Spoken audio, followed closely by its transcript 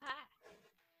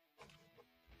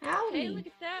Hey, look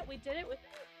at that. We did it with...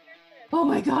 Oh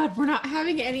my god, we're not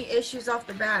having any issues off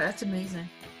the bat. That's amazing.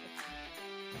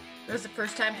 It was the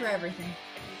first time for everything.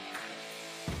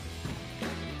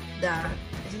 That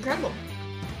is incredible.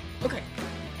 Okay.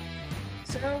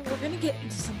 So we're going to get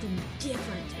into something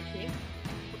different. Okay.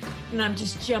 And I'm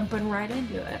just jumping right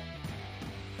into it.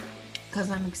 Because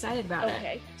I'm excited about it.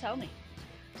 Okay, tell me.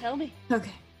 Tell me.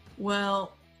 Okay.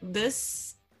 Well,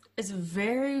 this is a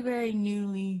very, very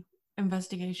newly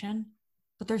investigation.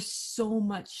 But there's so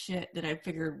much shit that I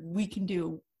figured we can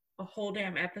do a whole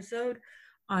damn episode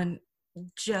on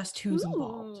just who's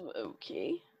involved.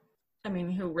 Okay. I mean,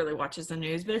 who really watches the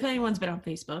news? But if anyone's been on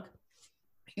Facebook,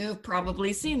 you've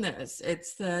probably seen this.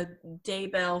 It's the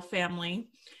Daybell family,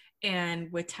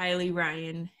 and with Tylee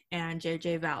Ryan and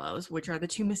JJ Vallows, which are the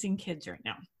two missing kids right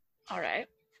now. All right.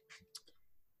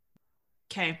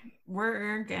 Okay,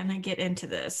 we're gonna get into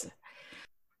this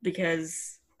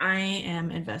because I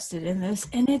am invested in this,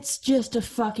 and it's just a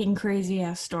fucking crazy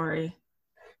ass story.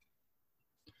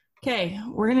 Okay,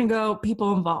 we're gonna go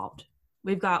people involved.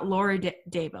 We've got Lori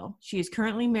Daybell. She is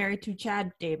currently married to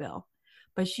Chad Daybell,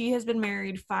 but she has been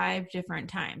married 5 different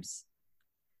times.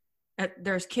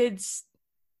 There's kids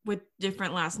with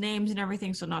different last names and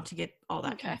everything, so not to get all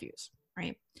that confused,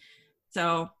 right?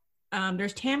 So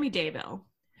there's Tammy Daybell,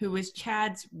 who is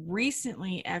Chad's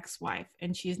recently ex-wife,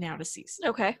 and she is now deceased.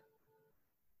 Okay.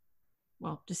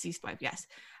 Well, deceased wife, yes.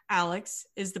 Alex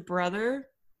is the brother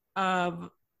of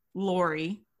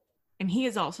Lori, and he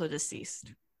is also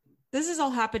deceased. This has all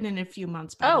happened in a few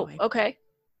months, by the way. Oh, okay.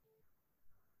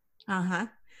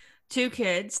 2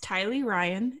 kids, Tylee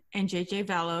Ryan and JJ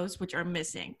Vallows, which are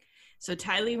missing. So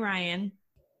Tylee Ryan,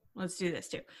 let's do this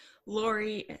too.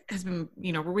 Lori has been,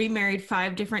 remarried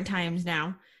 5 different times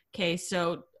now. Okay,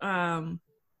 so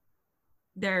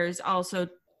there's also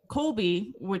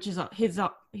Colby, which is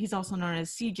he's also known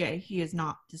as CJ. He is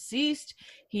not deceased.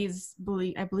 I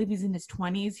believe he's in his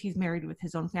 20s. He's married with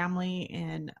his own family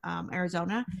in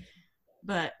Arizona.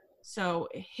 But so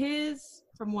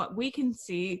from what we can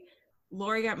see,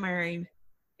 Lori got married.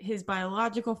 His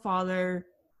biological father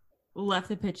left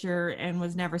the picture and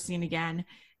was never seen again.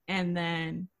 And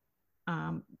then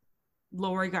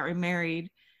Lori got remarried,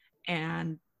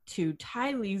 and to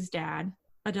Tylee's dad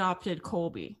adopted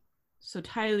Colby. So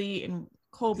Tylee and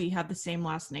Colby have the same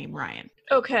last name, Ryan.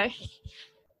 Okay.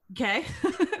 Okay.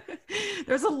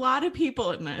 There's a lot of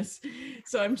people in this.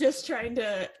 So I'm just trying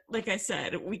to, like I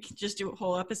said, we could just do a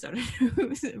whole episode of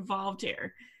who's involved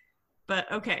here.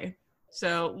 But okay.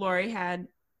 So Lori had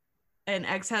an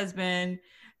ex-husband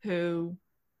who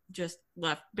just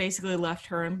basically left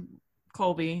her and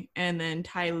Colby, and then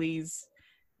Tylee's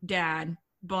dad,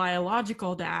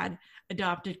 biological dad,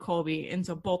 adopted Colby, and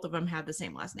so both of them had the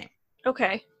same last name.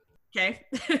 Okay.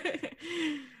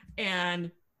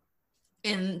 And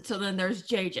so then there's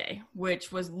JJ,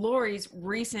 which was Lori's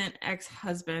recent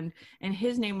ex-husband, and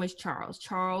his name was Charles.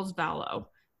 Charles Vallow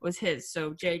was his.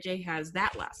 So JJ has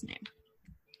that last name.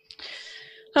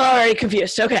 Already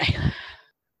confused. Okay.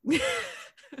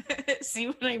 See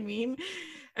what I mean?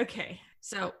 Okay.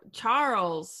 So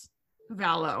Charles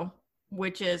Vallow,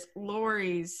 which is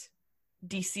Lori's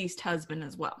deceased husband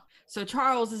as well. So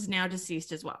Charles is now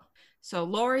deceased as well. So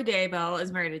Lori Daybell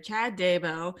is married to Chad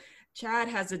Daybell. Chad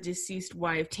has a deceased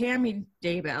wife, Tammy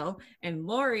Daybell, and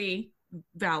Lori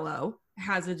Vallow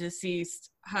has a deceased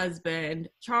husband,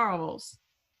 Charles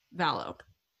Vallow.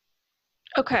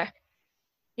 Okay.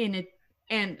 And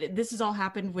this has all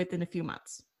happened within a few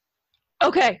months.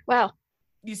 Okay. Wow.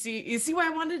 You see why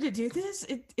I wanted to do this?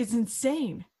 It's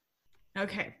insane.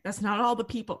 Okay, that's not all the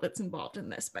people that's involved in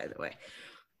this, by the way.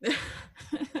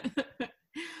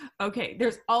 Okay,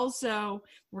 there's also,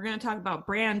 we're going to talk about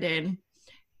Brandon,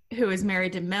 who is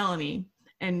married to Melanie.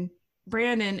 And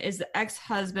Brandon is the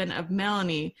ex-husband of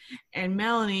Melanie, and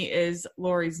Melanie is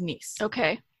Lori's niece.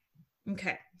 Okay.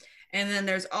 Okay. And then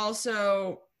there's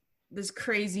also this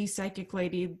crazy psychic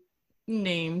lady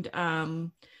named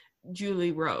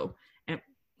Julie Rowe. And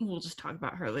we'll just talk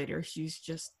about her later.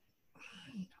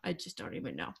 I just don't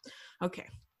even know. Okay.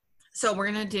 So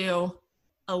we're going to do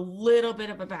a little bit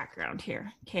of a background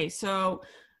here. Okay. So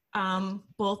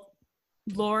both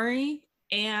Lori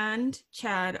and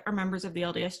Chad are members of the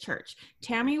LDS Church.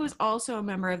 Tammy was also a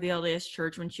member of the LDS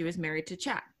Church when she was married to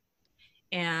Chad.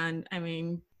 And I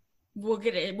mean, we'll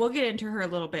get into her a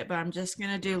little bit, but I'm just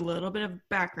going to do a little bit of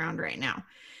background right now.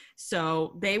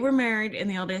 So they were married in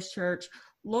the LDS Church.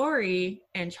 Lori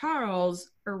and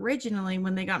Charles originally,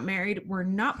 when they got married, were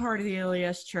not part of the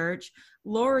LDS Church.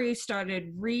 Lori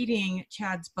started reading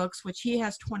Chad's books, which he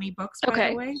has 20 books, by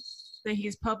the way, that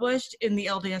he's published in the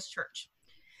LDS Church.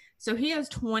 So he has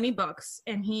 20 books,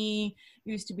 and he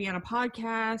used to be on a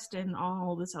podcast and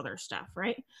all this other stuff,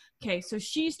 right? Okay, so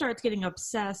she starts getting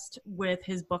obsessed with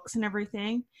his books and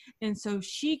everything. And so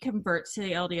she converts to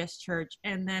the LDS church,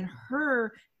 and then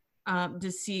her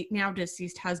now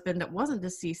deceased husband that wasn't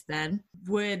deceased then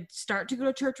would start to go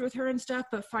to church with her and stuff,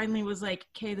 but finally was like,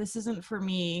 okay, this isn't for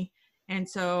me. And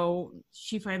so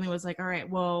she finally was like, all right,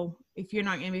 well, if you're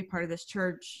not going to be part of this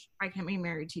church, I can't be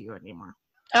married to you anymore.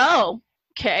 Oh,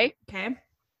 okay. Okay.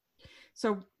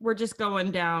 So we're just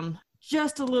going down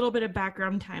just a little bit of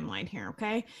background timeline here.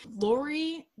 Okay.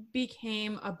 Lori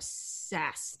became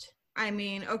obsessed. I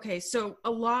mean, okay. So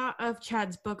a lot of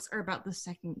Chad's books are about the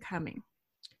second coming.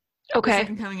 Okay. The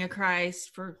second coming of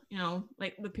Christ for,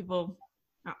 like the people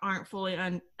that aren't fully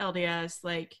on LDS,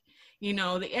 like,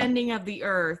 the ending of the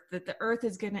earth, that the earth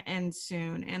is going to end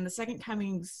soon and the second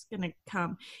coming's going to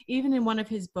come. Even in one of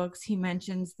his books, he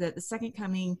mentions that the second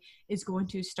coming is going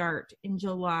to start in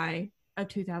July of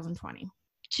 2020.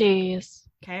 Jeez.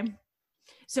 Okay.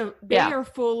 So they are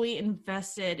fully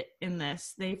invested in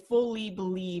this. They fully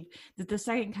believe that the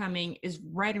second coming is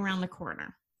right around the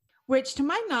corner, which to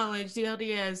my knowledge, the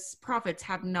LDS prophets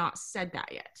have not said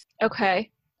that yet.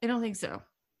 Okay. I don't think so.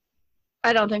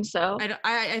 I don't think so.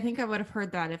 I think I would have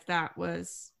heard that if that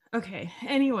was okay.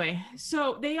 Anyway,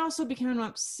 so they also became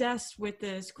obsessed with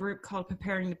this group called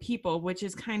Preparing the People, which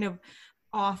is kind of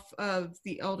off of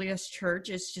the LDS church.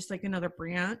 It's just like another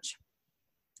branch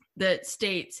that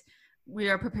states we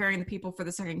are preparing the people for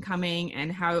the second coming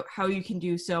and how you can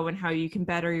do so and how you can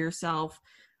better yourself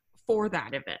for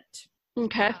that event.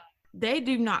 Okay. They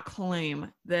do not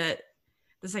claim that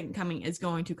the second coming is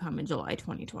going to come in July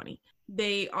 2020.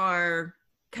 They are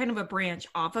kind of a branch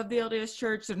off of the LDS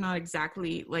church. They're not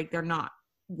exactly like they're not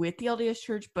with the LDS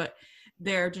church, but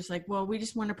they're just like, well, we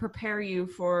just want to prepare you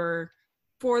for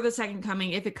the second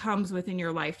coming if it comes within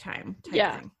your lifetime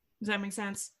type thing. Does that make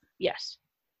sense? Yes.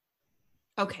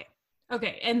 Okay.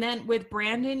 And then with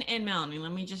Brandon and Melanie,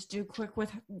 let me just do quick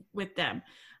with them.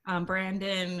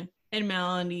 Brandon and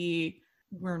Melanie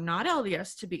were not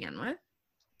LDS to begin with.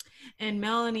 And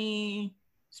Melanie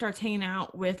starts hanging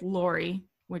out with Lori,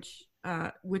 which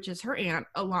is her aunt,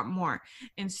 a lot more,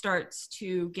 and starts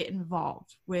to get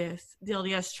involved with the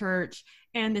LDS church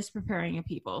and this preparing of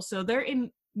people. So they're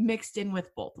mixed in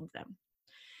with both of them.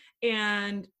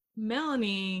 And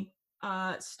Melanie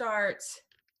starts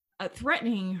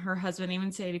threatening her husband,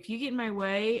 even saying, if you get in my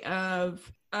way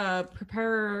of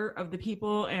preparer of the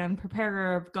people and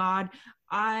preparer of God,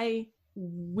 I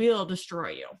will destroy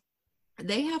you.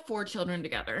 They have 4 children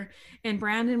together, and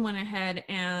Brandon went ahead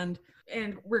and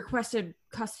requested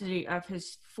custody of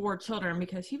his 4 children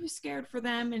because he was scared for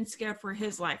them and scared for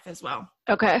his life as well.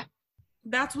 Okay.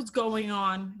 That's what's going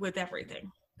on with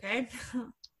everything. Okay.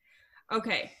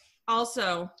 Okay.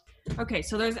 Also,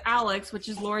 so there's Alex, which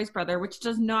is Lori's brother, which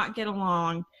does not get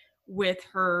along with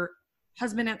her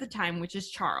husband at the time, which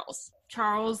is Charles.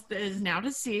 Charles is now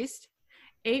deceased.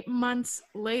 8 months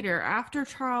later, after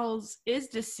Charles is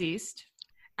deceased,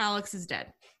 Alex is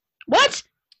dead. What?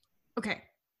 Okay.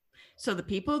 So the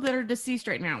people that are deceased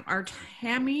right now are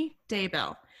Tammy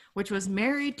Daybell, which was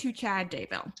married to Chad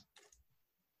Daybell.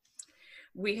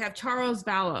 We have Charles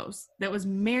Vallows that was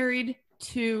married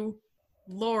to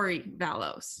Lori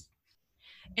Vallows.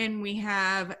 And we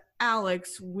have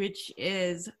Alex, which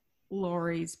is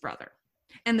Lori's brother.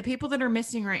 And the people that are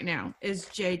missing right now is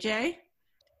JJ,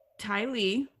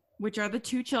 Tylee, which are the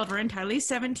 2 children. Tylee's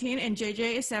 17 and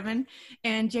JJ is 7.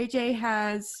 And JJ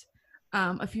has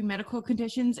a few medical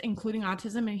conditions, including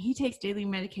autism, and he takes daily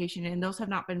medication, and those have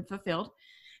not been fulfilled.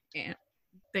 And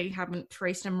they haven't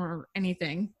traced him or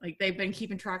anything. Like, they've been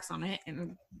keeping tracks on it,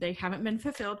 and they haven't been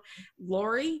fulfilled.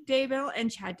 Lori Daybell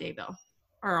and Chad Daybell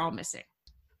are all missing.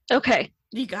 Okay.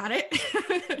 You got it?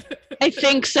 I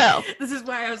think so. This is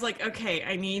why I was like, okay,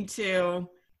 I need to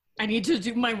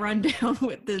do my rundown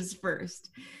with this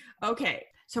first. Okay,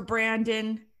 so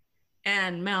Brandon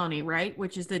and Melanie, right,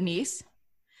 which is the niece.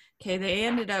 Okay, they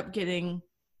ended up getting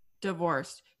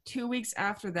divorced. 2 weeks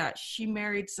after that, she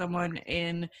married someone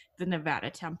in the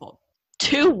Nevada temple.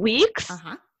 2 weeks?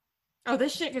 Uh-huh. Oh,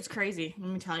 this shit gets crazy, let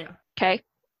me tell you. Okay.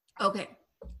 Okay,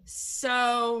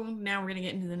 so now we're going to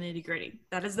get into the nitty-gritty.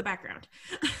 That is the background.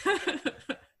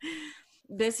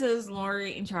 This is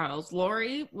Lori and Charles.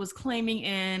 Lori was claiming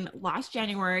in last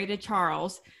January to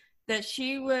Charles that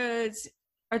she was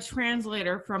a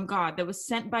translator from God, that was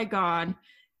sent by God,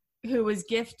 who was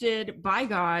gifted by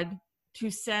God to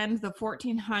send the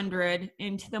 1400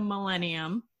 into the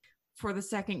millennium for the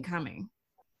second coming.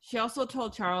 She also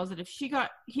told Charles that if he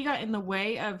got in the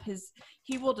way of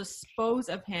he will dispose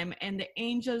of him, and the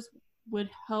angels would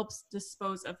help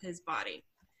dispose of his body.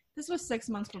 This was 6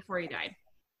 months before he died.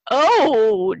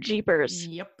 Oh, jeepers.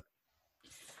 Yep.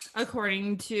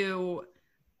 According to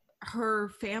her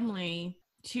family,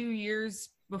 2 years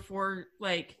before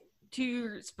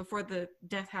the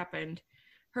death happened,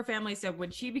 her family said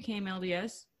when she became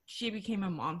LDS, she became a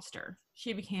monster.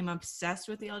 She became obsessed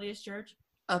with the LDS Church,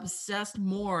 obsessed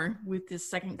more with the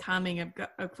second coming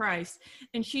of Christ,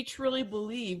 and she truly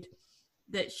believed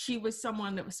that she was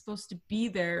someone that was supposed to be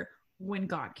there when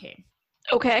God came.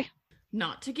 Okay.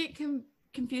 Not to get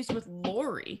confused with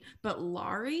Lori, but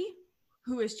Laurie,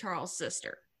 who is Charles'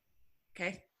 sister.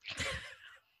 Okay?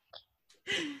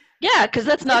 Yeah, because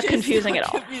that's not It's confusing not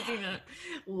at all. confusing.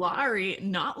 Laurie,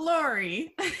 not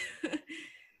Lori,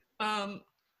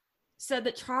 said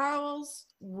that Charles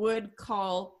would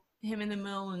call him in the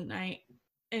middle of the night,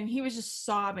 and he was just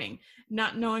sobbing,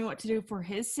 not knowing what to do for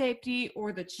his safety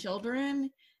or the children.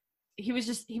 He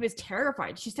was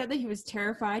terrified. She said that he was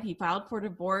terrified. He filed for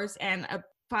divorce and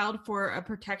filed for a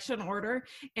protection order,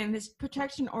 and this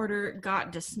protection order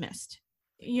got dismissed.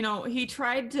 You know, he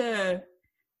tried to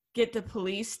get the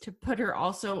police to put her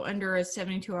also under a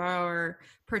 72-hour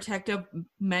protective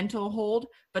mental hold,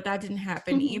 but that didn't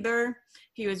happen either.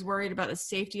 He was worried about the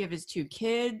safety of his 2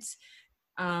 kids.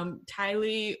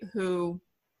 Tylee, who,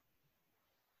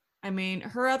 I mean,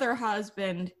 her other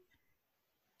husband,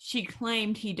 she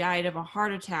claimed he died of a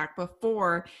heart attack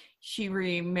before she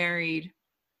remarried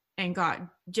and got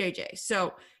JJ.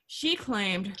 So she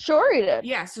claimed... Sure he did.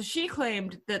 Yeah, so she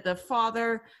claimed that the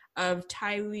father of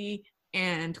Tylee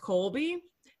and Colby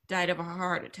died of a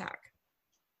heart attack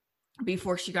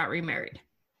before she got remarried.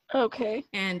 Okay.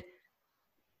 And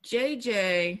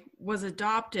JJ was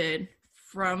adopted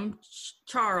from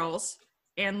Charles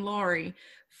and Lori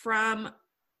from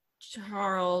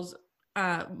Charles'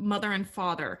 mother and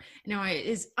father. Now, it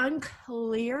is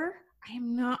unclear. I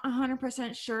am not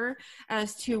 100% sure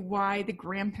as to why the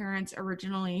grandparents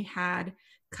originally had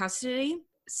custody.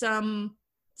 Some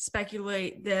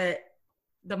speculate that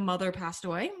the mother passed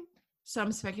away.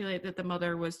 Some speculate that the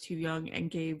mother was too young and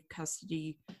gave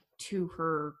custody to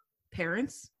her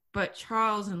parents. But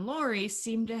Charles and Lori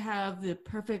seemed to have the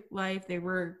perfect life. They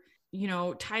were, you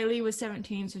know, Tylee was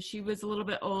 17, so she was a little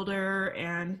bit older,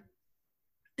 and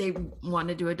they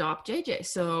wanted to adopt JJ.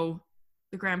 So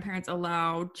the grandparents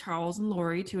allowed Charles and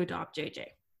Lori to adopt JJ.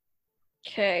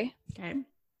 Okay. Okay.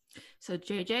 So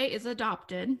JJ is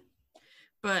adopted,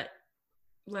 but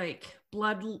like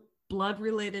blood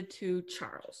related to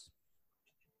Charles.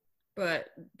 But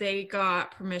they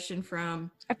got permission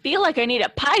from... I feel like I need a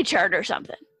pie chart or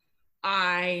something.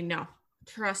 I know.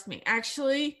 Trust me.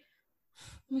 Actually,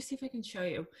 let me see if I can show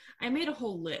you. I made a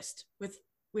whole list with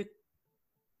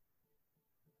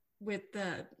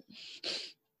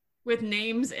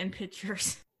names and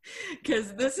pictures.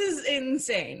 Because this is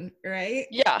insane, right?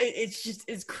 Yeah.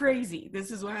 It's crazy.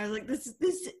 This is why I was like, this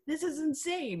is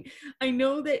insane. I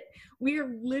know that we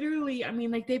are literally, I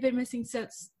mean, like, they've been missing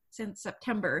since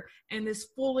September, and this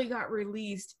fully got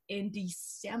released in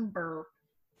December,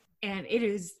 and it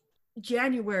is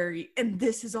January, and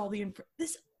this is all the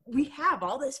we have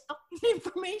all this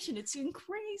information. It's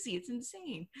crazy. It's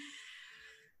insane.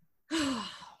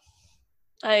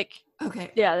 Like,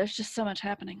 okay. Yeah, there's just so much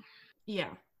happening. Yeah.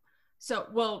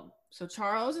 So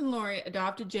Charles and Lori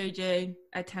adopted JJ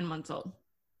at 10 months old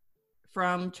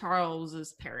from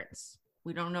Charles's parents.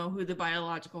 We don't know who the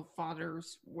biological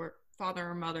fathers were, father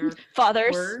or mother.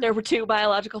 Fathers. Were. There were 2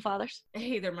 biological fathers.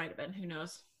 Hey, there might have been. Who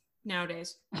knows?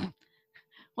 Nowadays.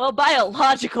 Well,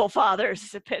 biological fathers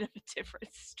is a bit of a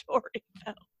different story,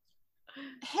 though.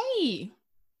 Hey,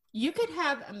 you could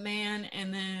have a man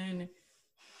and then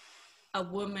a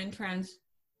woman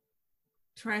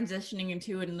transitioning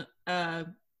into a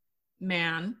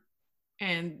man,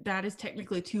 and that is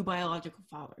technically 2 biological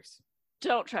fathers.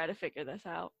 Don't try to figure this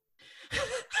out.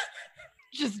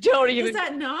 Just don't even. Is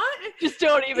that not? Just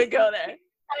don't even go there.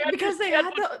 I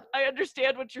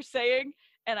understand what you're saying,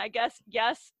 and I guess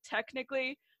yes,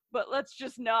 technically, but let's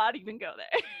just not even go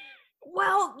there.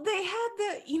 Well, they had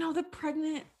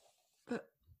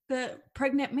the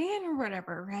pregnant man or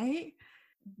whatever, right?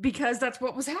 Because that's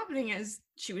what was happening, is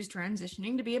she was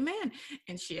transitioning to be a man,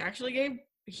 and she actually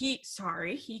he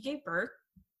gave birth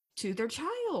to their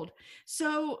child.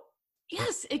 So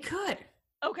yes, it could.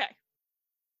 Okay.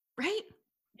 Right?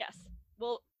 Yes.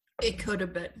 Well, it could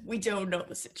have been. We don't know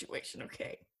the situation.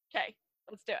 Okay,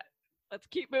 let's do it. Let's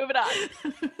keep moving on.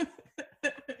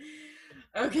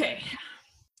 Okay,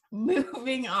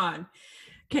 moving on.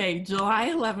 Okay, July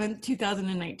 11th,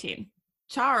 2019.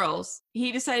 Charles,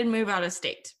 he decided to move out of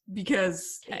state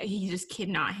because he just could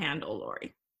not handle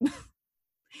Lori.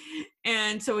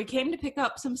 And so he came to pick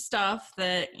up some stuff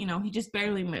that, you know, he just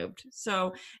barely moved.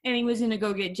 So, and he was going to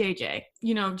go get JJ,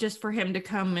 you know, just for him to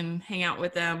come and hang out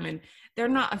with them. And they're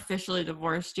not officially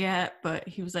divorced yet, but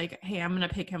he was like, hey, I'm going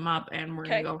to pick him up and we're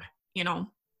going to go, you know,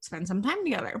 spend some time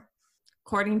together.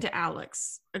 According to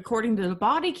Alex, according to the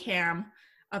body cam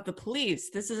of the police,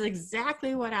 this is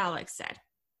exactly what Alex said.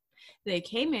 They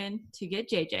came in to get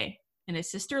JJ, and his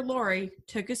sister Lori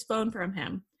took his phone from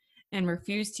him and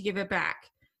refused to give it back.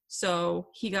 So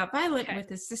he got violent with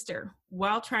his sister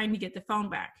while trying to get the phone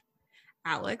back.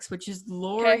 Alex, which is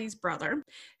Lori's brother,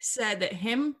 said that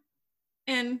him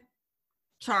and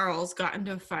Charles got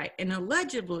into a fight, and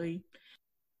allegedly,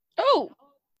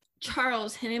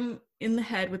 Charles hit him in the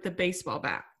head with a baseball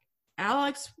bat.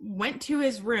 Alex went to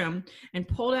his room and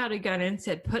pulled out a gun and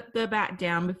said, put the bat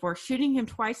down, before shooting him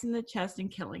twice in the chest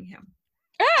and killing him.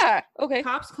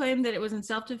 Cops claimed that it was in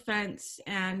self-defense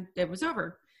and it was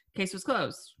over. Case was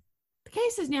closed. The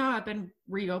case has now been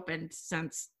reopened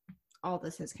since all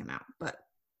this has come out, but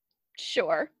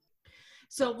sure.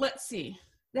 So let's see.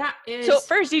 That is. So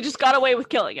first, he just got away with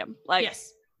killing him. Like,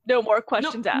 yes. No more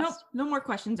questions asked. No more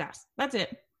questions asked. That's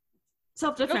it.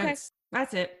 Self-defense. Okay.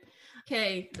 That's it.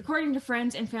 Okay. According to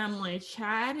friends and family,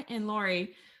 Chad and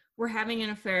Lori were having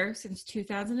an affair since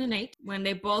 2008 when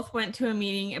they both went to a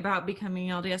meeting about becoming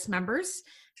LDS members.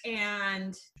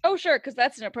 And sure, because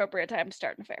that's an appropriate time to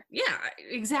start an affair. Yeah,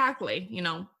 exactly. You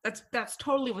know, that's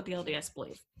totally what the LDS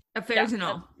believe. Affairs and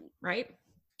all, right?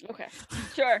 Okay,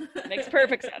 sure. Makes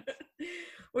perfect sense.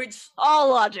 Which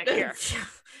all logic here.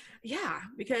 Yeah,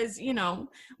 because, you know,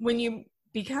 when you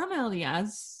become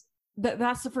LDS,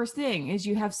 that's the first thing, is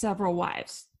you have several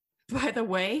wives. By the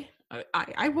way,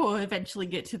 I will eventually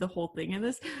get to the whole thing in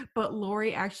this, but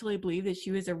Lori actually believed that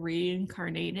she was a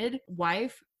reincarnated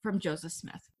wife from Joseph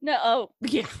Smith. No.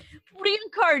 Yeah.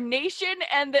 Reincarnation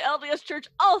and the LDS Church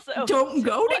also don't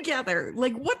go together.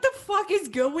 Like, what the fuck is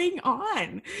going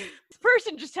on? This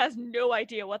person just has no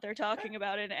idea what they're talking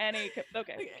about in any...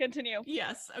 Okay, continue.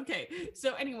 Yes, okay.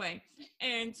 So anyway,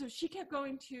 and so she kept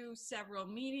going to several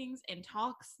meetings and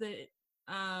talks that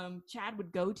Chad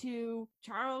would go to.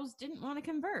 Charles didn't want to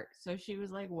convert. So she was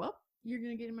like, well, you're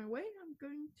going to get in my way. I'm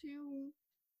going to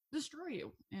destroy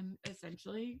you. And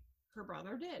essentially... her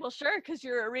brother did. Well, sure, because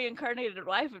you're a reincarnated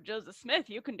wife of Joseph Smith.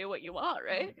 You can do what you want,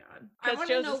 right? Oh my God. I want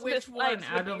to know which one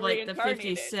out of like the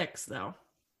 56, though.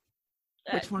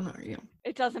 Which one are you?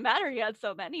 It doesn't matter. You had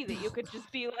so many that you could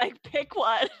just be like, pick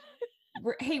one.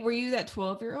 Hey, were you that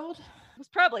 12-year-old? It was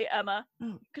probably Emma,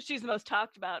 because she's the most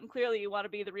talked about, and clearly you want to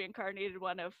be the reincarnated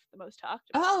one of the most talked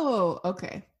about. Oh,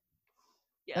 okay.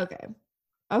 Yeah.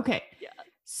 Okay. Yeah.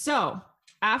 So,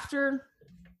 after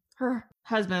her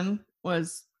husband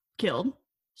was killed,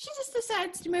 she just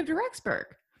decides to move to Rexburg.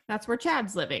 That's where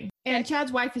Chad's living. And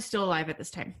Chad's wife is still alive at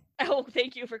this time. Oh,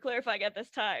 thank you for clarifying at this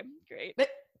time. Great. But,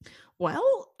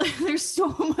 well, there's so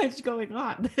much going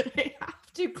on that I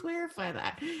have to clarify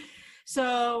that.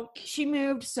 So she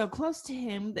moved so close to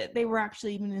him that they were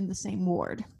actually even in the same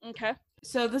ward. Okay.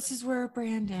 So this is where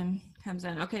Brandon comes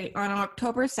in. Okay, on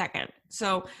October 2nd.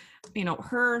 So, you know,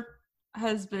 her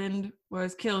husband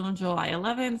was killed on July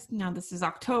 11th. Now this is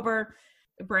October.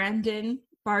 Brandon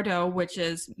Bardot, which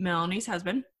is Melanie's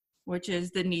husband, which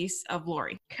is the niece of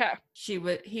Lori. Okay.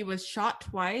 He was shot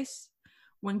twice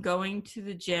when going to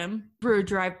the gym through a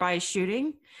drive-by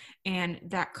shooting, and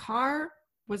that car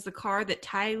was the car that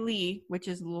Ty Lee, which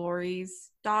is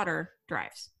Lori's daughter,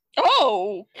 drives.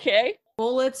 Oh, okay.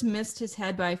 Bullets missed his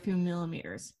head by a few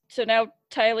millimeters. So now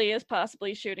Ty Lee is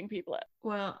possibly shooting people at.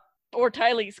 Well, or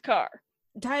Ty Lee's car.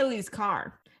 Ty Lee's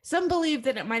car. Some believe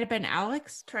that it might have been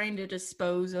Alex trying to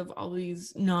dispose of all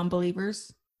these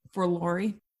non-believers for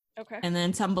Lori. Okay. And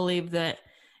then some believe that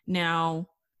now,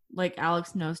 like,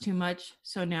 Alex knows too much,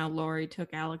 so now Lori took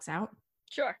Alex out.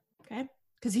 Sure. Okay.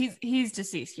 Because he's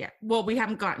deceased yet. Well, we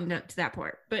haven't gotten to that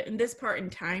part. But in this part in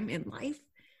time in life,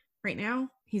 right now,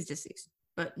 he's deceased.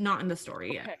 But not in the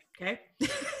story yet. Okay?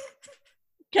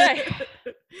 Okay.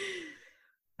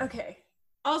 Okay.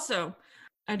 Also,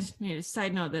 I just need to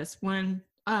side note this. When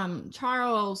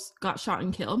Charles got shot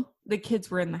and killed, the kids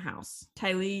were in the house.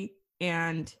 Tylee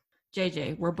and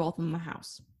JJ were both in the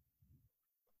house.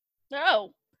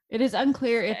 No. It is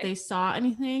unclear if they saw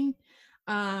anything.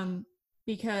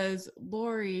 Because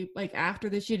Lori, like, after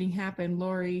the shooting happened,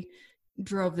 Lori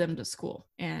drove them to school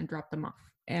and dropped them off.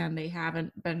 And they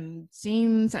haven't been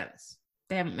seen since.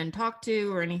 They haven't been talked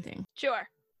to or anything. Sure.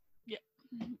 Yeah.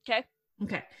 Okay.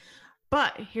 Okay.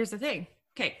 But here's the thing.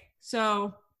 Okay.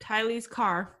 So Tylee's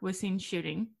car was seen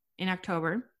shooting in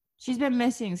October. She's been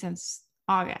missing since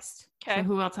August. Okay. So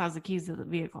who else has the keys to the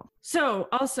vehicle? So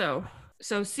also,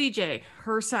 CJ,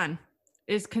 her son,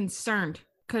 is concerned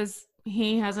because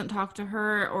he hasn't talked to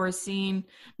her or seen.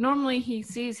 Normally he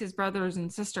sees his brothers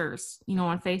and sisters,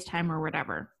 on FaceTime or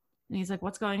whatever. And he's like,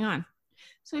 what's going on?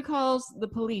 So he calls the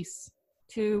police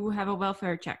to have a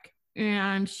welfare check.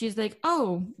 And she's like,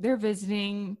 oh, they're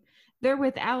visiting. They're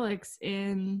with Alex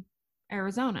in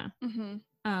Arizona.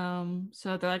 Mm-hmm.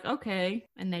 So they're like, okay.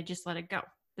 And they just let it go.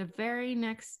 The very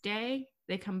next day,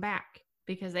 they come back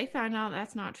because they found out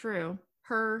that's not true.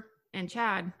 Her and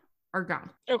Chad are gone.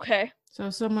 Okay. So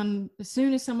as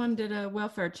soon as someone did a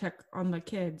welfare check on the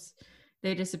kids,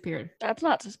 they disappeared. That's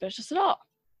not suspicious at all.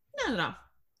 Not at all.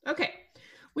 Okay.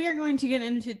 We are going to get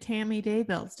into Tammy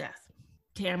Daybell's death.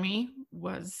 Tammy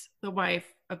was the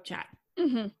wife of Chad.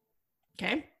 Mm-hmm.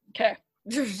 Okay? Okay.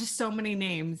 There's just so many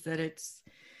names that it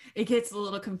gets a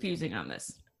little confusing on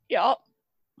this. Yup.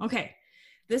 Okay.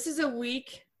 This is a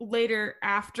week later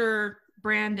after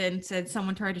Brandon said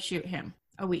someone tried to shoot him.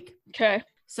 A week. Okay.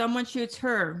 Someone shoots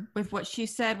her with what she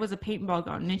said was a paintball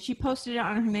gun. And she posted it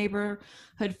on her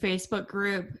neighborhood Facebook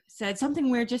group, said something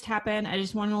weird just happened. I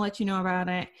just wanted to let you know about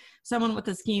it. Someone with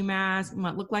a ski mask and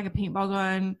what looked like a paintball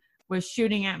gun was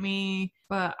shooting at me,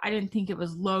 but I didn't think it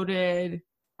was loaded.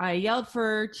 I yelled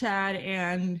for Chad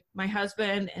and my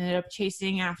husband ended up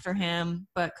chasing after him,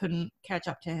 but couldn't catch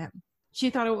up to him. She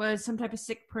thought it was some type of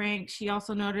sick prank. She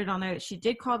also noted on there that she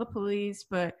did call the police,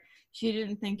 but she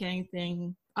didn't think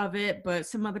anything of it. But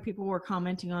some other people were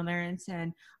commenting on there and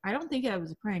said, I don't think it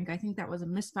was a prank. I think that was a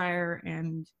misfire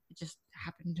and it just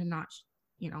happened to not,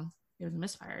 it was a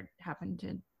misfire. It happened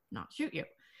to not shoot you.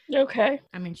 Okay.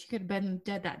 I mean, she could have been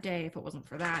dead that day if it wasn't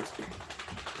for that.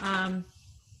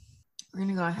 We're going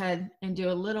to go ahead and do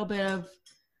a little bit of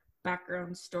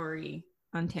background story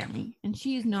on Tammy. And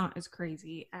she's not as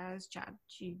crazy as Chad.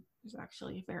 She is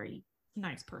actually a very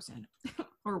nice person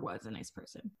or was a nice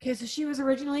person. Okay, so she was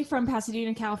originally from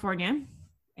Pasadena, California.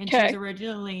 And she was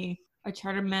originally a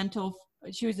charter member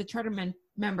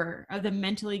of the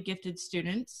mentally gifted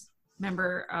students,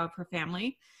 member of her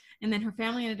family. And then her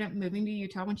family ended up moving to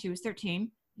Utah when she was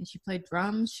 13. And she played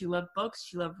drums. She loved books.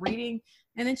 She loved reading.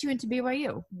 And then she went to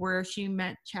BYU, where she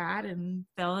met Chad and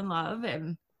fell in love.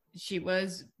 And she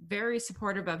was very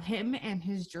supportive of him and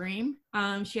his dream.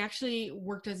 She actually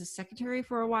worked as a secretary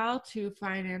for a while to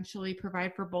financially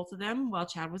provide for both of them while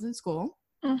Chad was in school.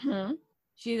 Mm-hmm.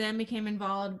 She then became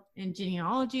involved in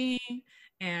genealogy,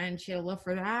 and she had a love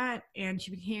for that. And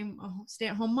she became a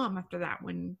stay-at-home mom after that.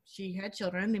 When she had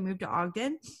children, they moved to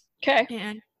Ogden. Okay.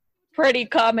 And pretty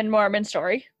common Mormon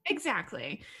story.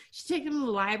 Exactly. She'd take them to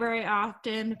the library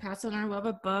often to pass on her love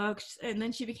of books. And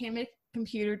then she became a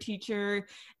computer teacher,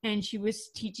 and she was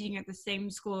teaching at the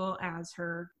same school as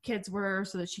her kids were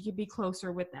so that she could be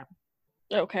closer with them.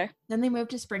 Okay. Then they moved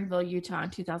to Springville, Utah in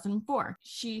 2004.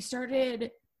 She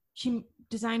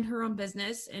designed her own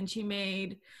business, and she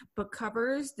made book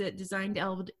covers that designed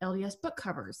LDS book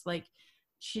covers. Like,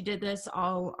 she did this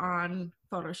all on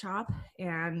Photoshop,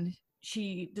 and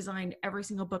she designed every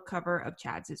single book cover of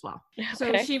Chad's as well. Okay.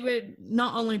 So she would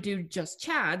not only do just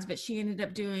Chad's, but she ended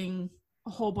up doing a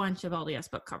whole bunch of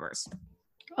LDS book covers.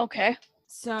 Okay.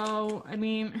 So, I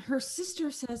mean, her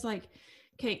sister says, like,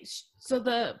 okay, so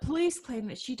the police claim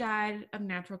that she died of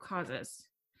natural causes.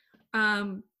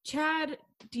 Chad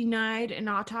denied an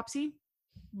autopsy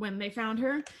when they found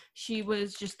her. She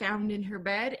was just found in her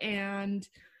bed, and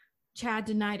Chad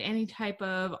denied any type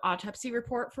of autopsy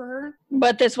report for her.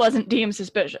 But this wasn't deemed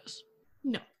suspicious?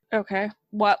 No. Okay.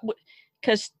 What?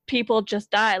 Because people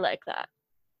just die like that.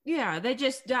 Yeah, they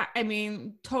just die. I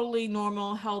mean, totally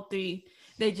normal, healthy.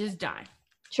 They just die.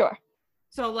 Sure.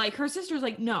 So, like, her sister's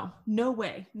like, no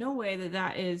way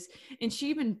that is. And she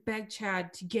even begged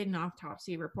Chad to get an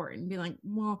autopsy report and be like,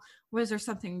 well, was there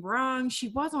something wrong? She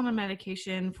was on a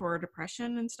medication for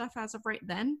depression and stuff as of right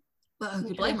then. But who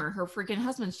could blame her? Her freaking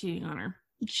husband's cheating on her.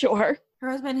 Sure. Her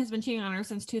husband has been cheating on her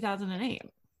since 2008.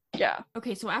 Yeah.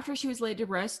 Okay, so after she was laid to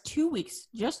rest, 2 weeks,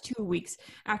 just 2 weeks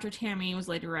after Tammy was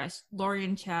laid to rest, Lori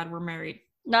and Chad were married.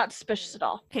 Not suspicious at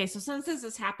all. Okay, so since this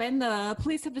has happened, the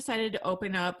police have decided to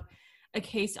open up a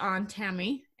case on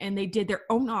Tammy, and they did their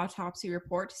own autopsy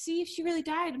report to see if she really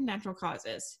died of natural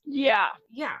causes. Yeah.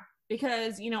 Yeah,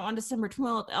 because, on December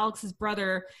 12th, Alex's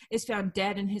brother is found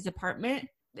dead in his apartment.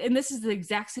 And this is the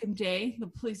exact same day the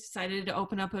police decided to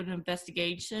open up an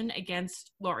investigation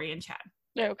against Lori and Chad.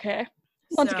 Okay.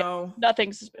 Once again,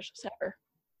 nothing suspicious ever.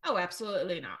 Oh,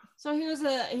 absolutely not. So here's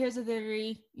a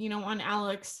theory, on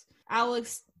Alex.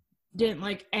 Alex didn't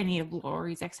like any of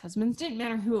Lori's ex-husbands. Didn't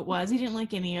matter who it was. He didn't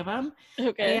like any of them.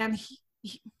 Okay. And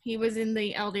he was in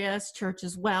the LDS church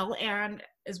as well, and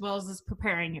as well as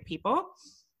preparing people.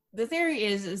 The theory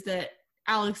is that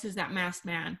Alex is that masked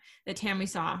man that Tammy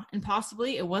saw, and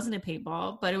possibly it wasn't a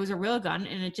paintball, but it was a real gun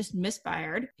and it just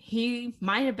misfired. He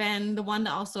might have been the one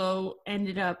that also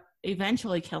ended up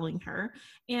eventually killing her,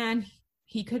 and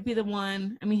he could be the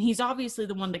one. I mean, he's obviously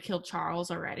the one that killed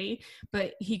Charles already,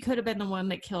 but he could have been the one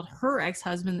that killed her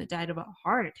ex-husband that died of a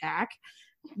heart attack,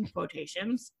 in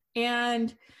quotations.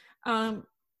 And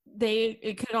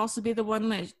it could also be the one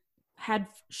that had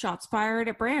shots fired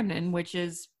at Brandon,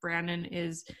 Brandon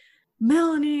is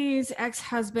Melanie's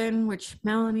ex-husband, which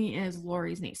Melanie is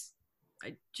Lori's niece.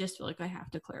 I just feel like I have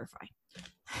to clarify.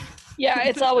 Yeah,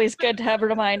 it's always good to have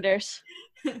reminders.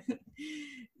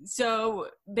 So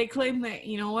they claim that,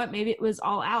 you know what, maybe it was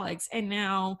all Alex. And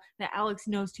now that Alex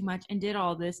knows too much and did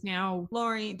all this, now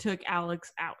Lori took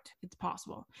Alex out. It's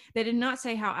possible. They did not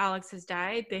say how Alex has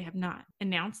died. They have not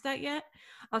announced that yet.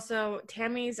 Also,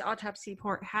 Tammy's autopsy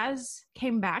report has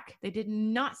came back. They did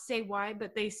not say why,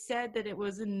 but they said that it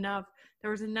was enough. There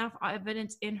was enough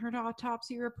evidence in her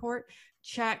autopsy report.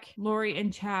 Check Lori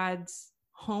and Chad's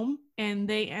home, and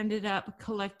they ended up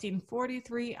collecting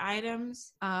 43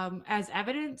 items as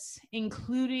evidence,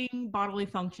 including bodily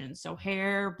functions, so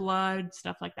hair, blood,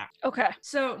 stuff like that. Okay.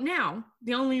 So now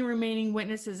the only remaining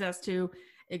witnesses as to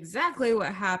exactly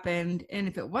what happened and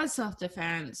if it was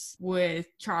self-defense with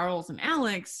Charles and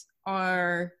Alex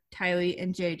are Tylee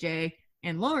and JJ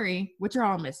and Lori, which are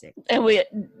all missing.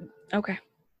 And okay.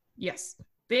 Yes,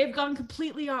 they've gone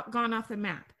off the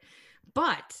map.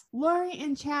 But Lori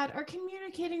and Chad are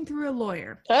communicating through a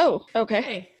lawyer. Oh,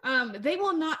 okay. They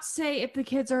will not say if the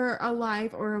kids are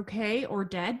alive or okay or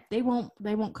dead. They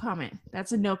won't comment.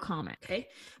 That's a no comment. Okay.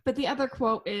 But the other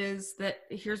quote is that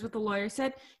here's what the lawyer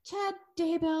said. Chad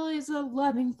Daybell is a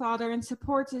loving father and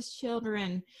supports his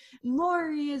children.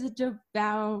 Lori is a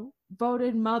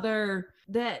devoted mother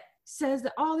that says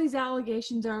that all these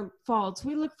allegations are false.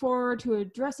 We look forward to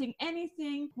addressing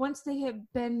anything once they have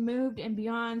been moved and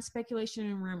beyond speculation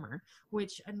and rumor,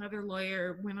 which another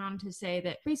lawyer went on to say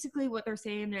that basically what they're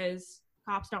saying is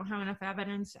cops don't have enough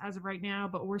evidence as of right now,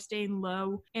 but we're staying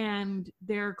low and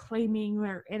they're claiming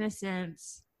their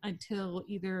innocence until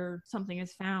either something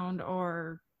is found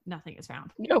or nothing is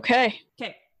found. Okay.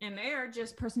 Okay. And they are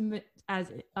just person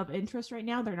as of interest right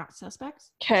now. They're not suspects.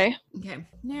 Okay. Okay.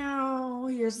 Now,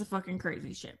 here's the fucking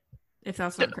crazy shit. If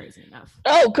that's not crazy enough.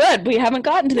 Oh, good. We haven't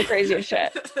gotten to the craziest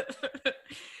shit.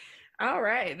 All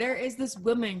right. There is this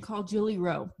woman called Julie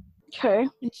Rowe. Okay.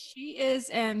 And she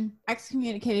is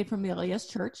excommunicated from the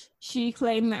LDS Church. She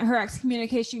claimed that her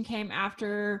excommunication came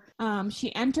after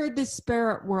she entered the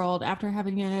spirit world after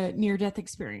having a near-death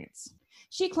experience.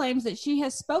 She claims that she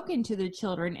has spoken to the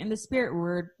children in the spirit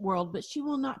world, but she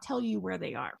will not tell you where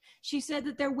they are. She said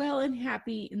that they're well and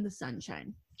happy in the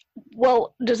sunshine.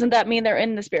 Well, doesn't that mean they're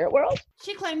in the spirit world?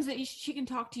 She claims that she can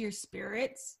talk to your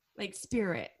spirits, like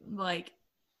spirit, like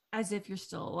as if you're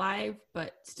still alive,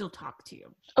 but still talk to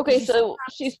you. Okay, so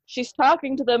she's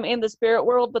talking to them in the spirit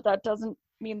world, but that doesn't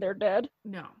mean they're dead?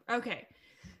 No. Okay.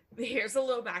 Here's a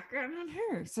little background on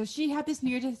her. So she had this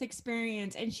near-death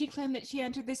experience, and she claimed that she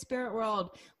entered the spirit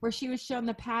world where she was shown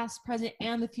the past, present,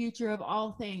 and the future of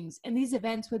all things. And these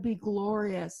events would be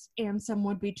glorious, and some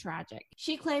would be tragic.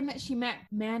 She claimed that she met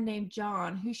a man named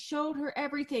John who showed her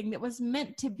everything that was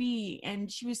meant to be,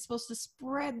 and she was supposed to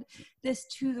spread this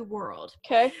to the world.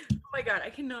 Okay. Oh my God, I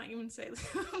cannot even say this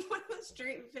with a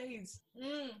straight face.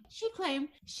 She claimed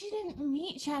she didn't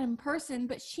meet Chad in person,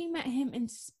 but she met him in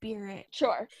spirit.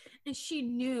 Sure. And she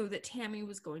knew that Tammy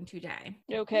was going to die.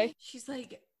 Okay. She's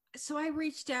like, so I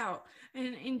reached out,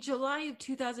 and in July of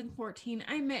 2014,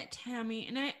 I met Tammy,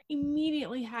 and I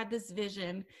immediately had this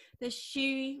vision that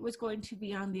she was going to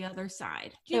be on the other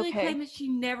side. Julie claimed that she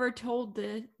never told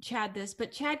Chad this,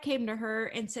 but Chad came to her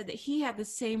and said that he had the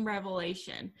same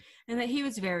revelation and that he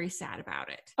was very sad about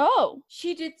it. Oh.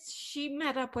 She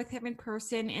met up with him in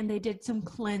person, and they did some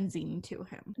cleansing to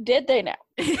him. Did they now?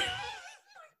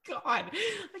 God,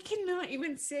 I cannot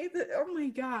even say that. Oh my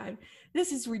God,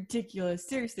 this is ridiculous.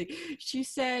 Seriously. She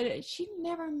said she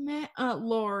never met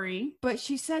Lori, but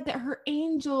she said that her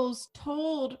angels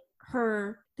told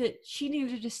her that she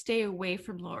needed to stay away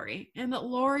from Lori and that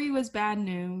Lori was bad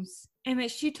news, and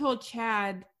that she told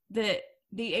Chad that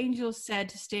the angels said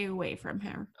to stay away from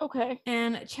her. Okay.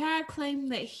 And Chad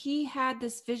claimed that he had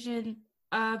this vision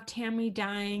of Tammy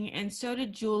dying, and so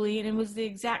did Julie, and it was the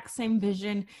exact same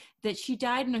vision that she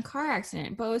died in a car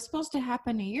accident, but it was supposed to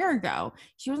happen a year ago.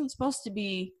 She wasn't supposed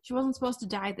to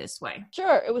die this way.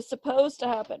 Sure, it was supposed to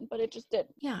happen, but it just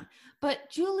didn't. Yeah, but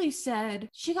Julie said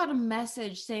she got a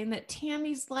message saying that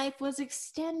Tammy's life was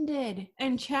extended,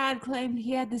 and Chad claimed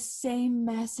he had the same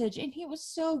message, and he was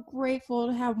so grateful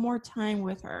to have more time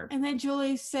with her. And then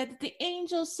Julie said that the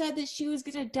angel said that she was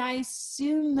gonna die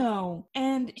soon, though,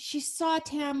 and she saw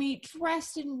Tammy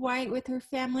dressed in white with her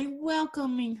family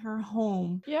welcoming her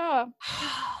home. Yeah.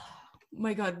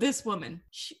 My God, this woman.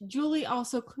 Julie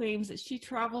also claims that she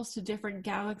travels to different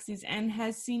galaxies and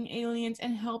has seen aliens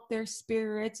and helped their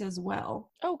spirits as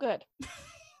well. Oh, good.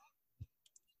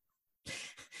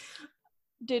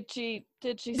 Did she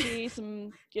see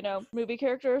some, movie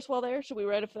characters while there? Should we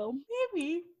write a film?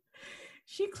 Maybe.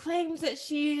 She claims that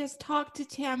she has talked to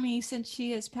Tammy since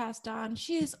she has passed on.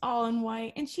 She is all in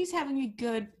white and she's having a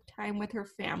good time with her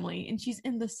family and she's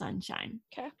in the sunshine.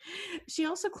 Okay. She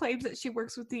also claims that she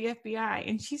works with the FBI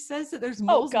and she says that there's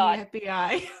moles in the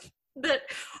FBI that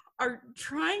are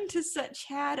trying to set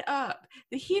Chad up.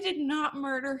 That he did not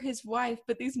murder his wife,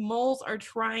 but these moles are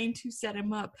trying to set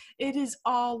him up. It is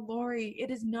all Lori.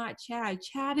 It is not Chad.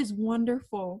 Chad is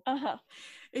wonderful.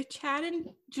 If Chad and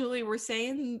Julie were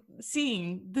seeing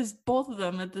this, both of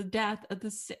them at the death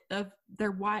of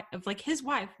their wife, of like his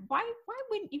wife, why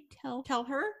wouldn't you tell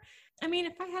her? I mean,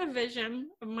 if I had a vision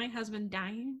of my husband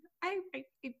dying, I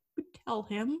would tell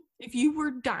him. If you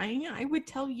were dying, I would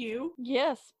tell you.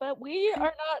 Yes, but we are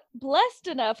not blessed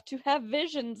enough to have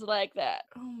visions like that.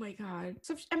 Oh my God.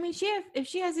 So, I mean, if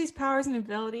she has these powers and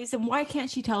abilities, then why can't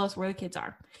she tell us where the kids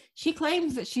are? She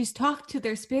claims that she's talked to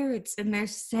their spirits and they're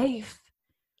safe.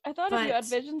 I thought if you had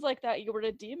visions like that, you were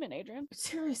a demon, Adrian.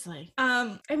 Seriously.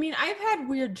 I mean, I've had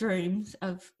weird dreams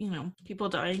of, people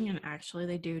dying, and actually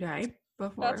they do die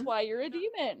before. That's why you're a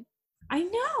demon. I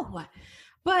know.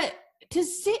 But to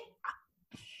sit,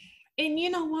 and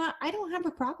you know what? I don't have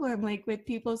a problem, like, with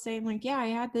people saying, like, yeah, I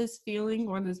had this feeling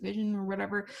or this vision or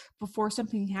whatever before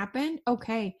something happened.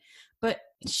 Okay. But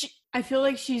I feel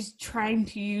like she's trying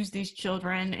to use these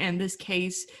children and this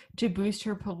case to boost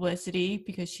her publicity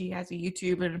because she has a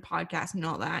YouTube and a podcast and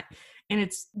all that. And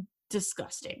it's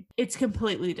disgusting. It's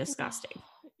completely disgusting.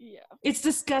 Yeah. It's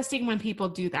disgusting when people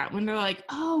do that, when they're like,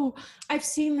 oh, I've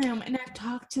seen them and I've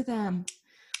talked to them.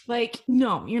 Like,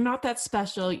 no, you're not that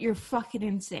special. You're fucking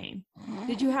insane.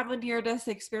 Did you have a near-death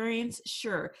experience?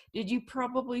 Sure. Did you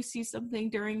probably see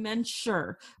something during then?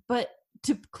 Sure. But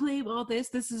to claim all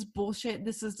this is bullshit.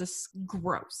 This is just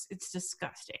gross. It's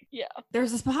disgusting. Yeah.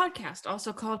 There's this podcast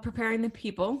also called Preparing the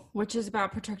People, which is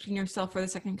about protecting yourself for the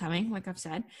second coming, like I've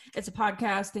said. It's a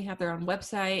podcast. They have their own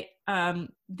website.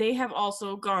 They have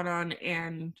also gone on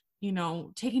and,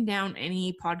 taken down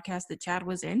any podcast that Chad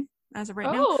was in as of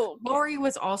right now. Lori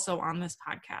was also on this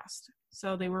podcast.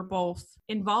 So they were both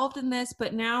involved in this,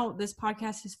 but now this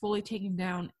podcast is fully taking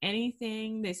down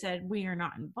anything. They said, we are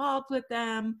not involved with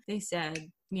them. They said,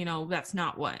 that's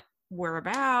not what we're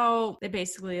about. They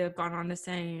basically have gone on to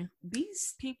say,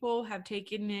 these people have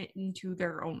taken it into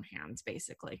their own hands,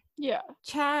 basically. Yeah.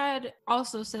 Chad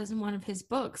also says in one of his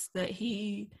books that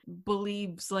he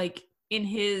believes, like,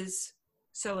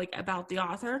 about the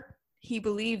author, he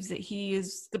believes that he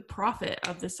is the prophet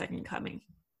of the second coming.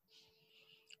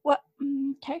 What?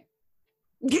 Okay.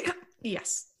 Yeah.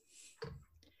 Yes.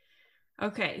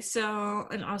 Okay, so,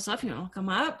 and also if you want to look them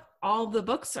up, all the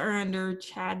books are under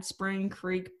Chad Spring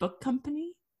Creek Book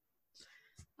Company.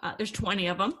 There's 20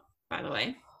 of them, by the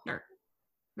way.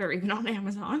 They're even on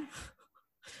Amazon.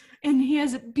 And he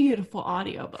has beautiful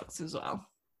audiobooks as well.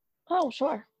 Oh,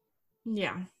 sure.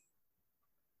 Yeah.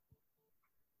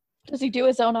 Does he do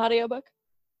his own audiobook?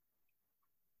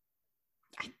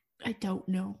 I don't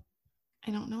know.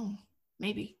 I don't know.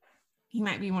 Maybe. He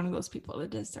might be one of those people that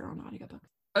does their own audiobook.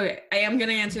 Okay, I am going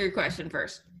to answer your question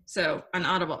first. So, on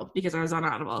Audible, because I was on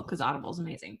Audible, because Audible is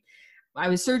amazing. I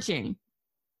was searching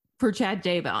for Chad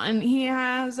Daybell, and he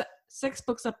has 6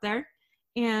 books up there,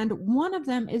 and one of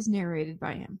them is narrated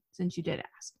by him, since you did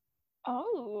ask.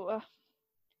 Oh.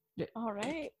 All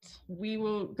right. We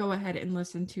will go ahead and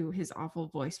listen to his awful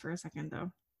voice for a second,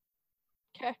 though.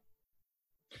 Okay.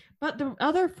 But the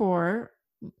other 4...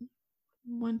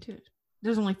 1, 2.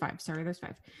 There's only 5. Sorry, there's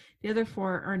 5. The other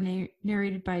 4 are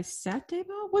narrated by Seth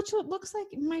Daybell, which looks like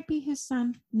it might be his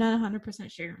son. Not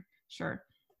 100% sure.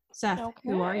 Seth,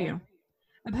 Who are you?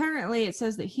 Apparently, it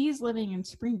says that he's living in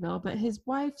Springville, but his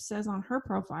wife says on her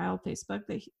profile, Facebook,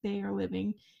 that they are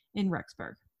living in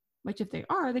Rexburg. Which, if they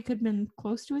are, they could have been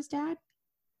close to his dad.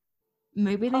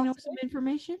 Maybe they know some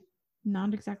information.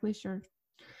 Not exactly sure.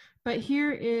 But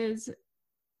here is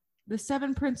The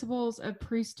 7 Principles of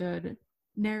Priesthood,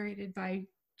 narrated by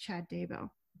Chad Daybell.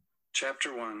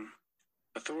 Chapter 1.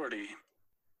 Authority.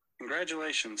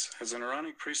 Congratulations. As an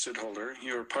Aaronic priesthood holder,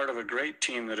 you are part of a great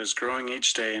team that is growing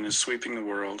each day and is sweeping the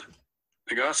world.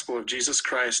 The gospel of Jesus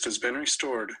Christ has been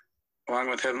restored, along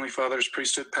with Heavenly Father's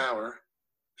priesthood power,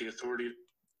 the authority.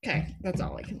 Okay, that's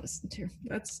all I can listen to.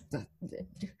 That's it.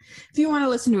 If you want to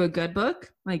listen to a good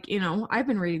book, like, I've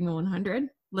been reading the 100,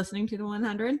 listening to the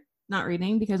 100, not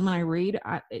reading, because when I read,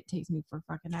 it takes me for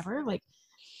fucking ever, like,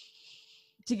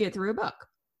 to get through a book.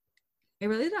 It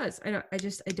really does. I don't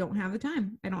have the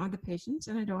time. I don't have the patience,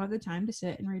 and I don't have the time to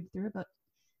sit and read through a book.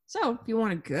 So if you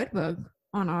want a good book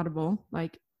on Audible,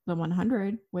 like the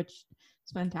 100, which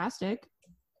is fantastic,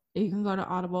 you can go to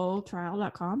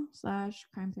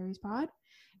audibletrial.com/crimetheoriespod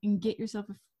and get yourself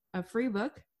a free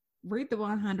book, read the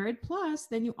 100, plus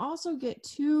then you also get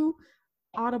 2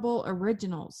 Audible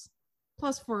originals,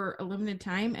 plus for a limited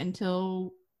time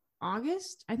until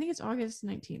August. I think it's August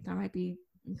 19th. I might be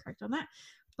incorrect on that,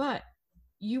 but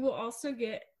you will also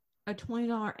get a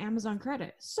 $20 Amazon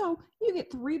credit. So you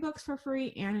get 3 books for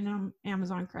free and an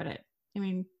Amazon credit. I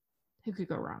mean, who could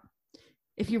go wrong?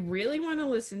 If you really want to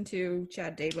listen to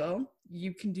Chad Daybell,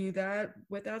 you can do that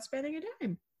without spending a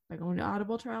dime by going to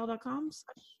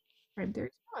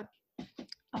audibletrial.com/crimetheoriespod.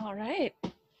 All right.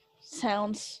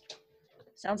 Sounds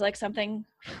like something.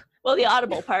 Well, the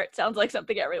Audible part sounds like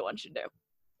something everyone should do.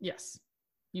 Yes.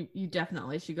 You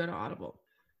definitely should go to Audible.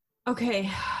 Okay.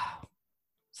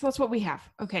 So that's what we have.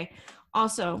 Okay.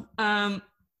 Also,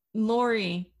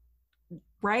 Lori,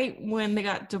 right when they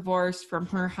got divorced from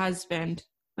her husband,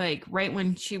 like right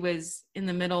when she was in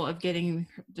the middle of getting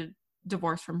the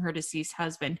divorce from her deceased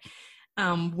husband,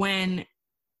 when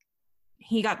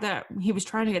he was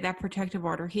trying to get that protective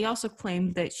order, he also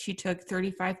claimed that she took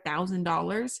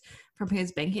 $35,000 from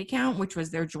his bank account, which was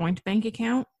their joint bank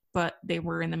account, but they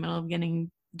were in the middle of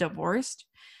getting divorced.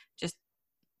 Just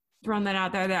throwing that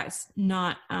out there. That's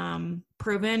not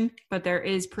proven, but there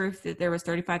is proof that there was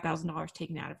 $35,000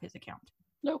 taken out of his account.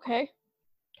 Okay.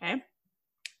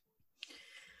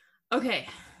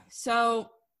 So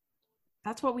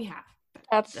that's what we have.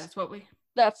 That's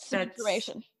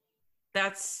information.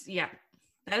 That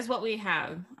is what we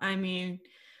have. I mean,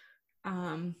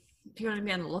 if you want to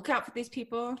be on the lookout for these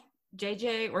people,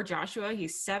 JJ or Joshua,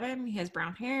 he's 7, he has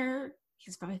brown hair,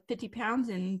 he's 50 pounds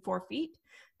and 4 feet.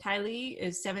 Tylee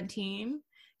is 17.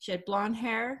 She had blonde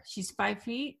hair. She's 5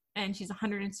 feet and she's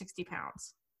 160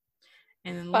 pounds.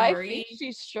 And then Lori, 5 feet.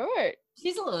 She's short.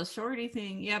 She's a little shorty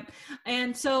thing. Yep.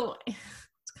 And so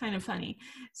it's kind of funny.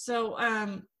 So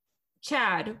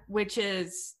Chad, which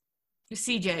is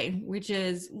CJ, which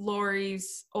is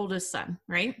Lori's oldest son,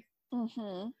 right?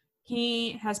 Mm-hmm.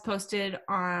 He has posted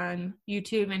on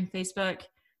YouTube and Facebook,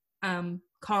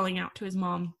 calling out to his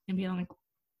mom and being like,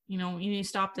 you need to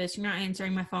stop this. You're not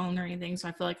answering my phone or anything. So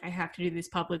I feel like I have to do this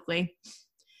publicly.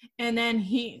 And then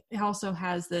he also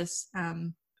has this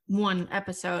one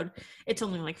episode. It's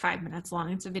only like 5 minutes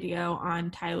long. It's a video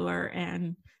on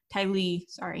Tylee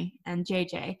and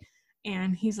JJ.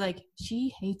 And he's like,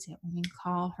 she hates it when you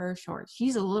call her short.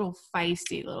 She's a little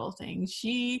feisty little thing.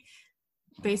 She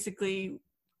basically,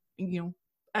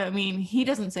 I mean, he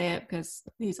doesn't say it because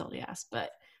he's old ass, but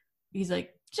he's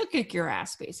like, she'll kick your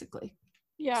ass, basically.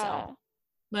 Yeah. So,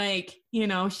 like,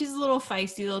 she's a little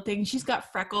feisty little thing. She's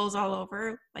got freckles all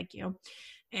over, like you.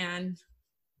 And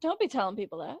don't be telling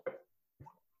people that.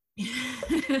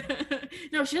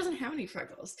 No, she doesn't have any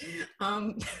freckles.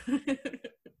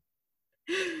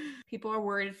 People are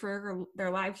worried for their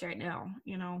lives right now,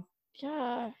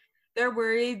 Yeah. They're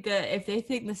worried that if they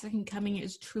think the second coming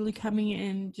is truly coming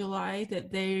in July,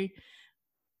 that they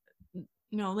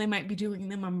might be doing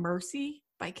them a mercy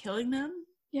by killing them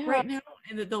right now,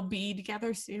 and that they'll be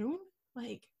together soon.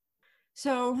 And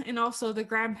also the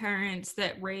grandparents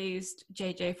that raised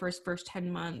JJ for his first 10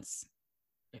 months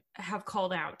have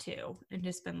called out too and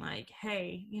just been like,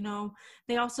 hey,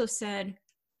 they also said,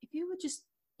 if you would just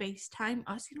FaceTime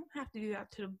us, you don't have to do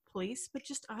that to the police, but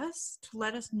just us to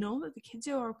let us know that the kids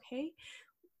are okay,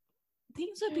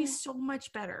 things would be so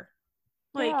much better.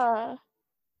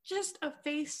 Just a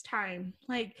FaceTime,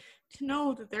 to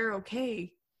know that they're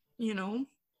okay, Yeah.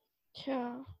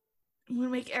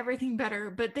 would make everything better.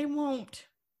 But they won't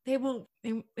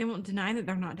deny that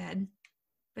they're not dead,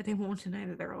 but they won't deny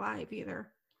that they're alive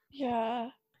either.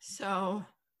 Yeah. So,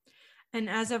 and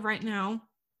as of right now,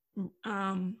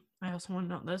 I also want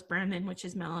to note this, Brandon, which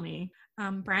is Melanie.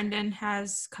 Brandon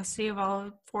has custody of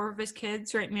all 4 of his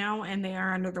kids right now, and they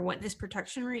are under the witness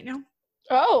protection right now.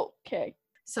 Oh, okay.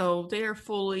 So they are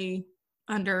fully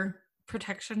under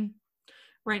protection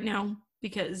right now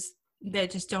because they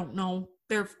just don't know.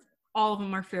 All of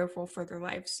them are fearful for their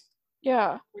lives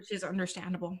Yeah. which is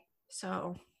understandable.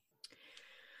 So,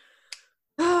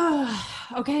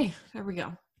 okay, there we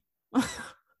go.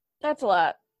 That's a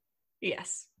lot.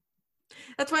 Yes.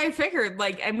 That's why I figured,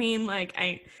 like, I mean, like,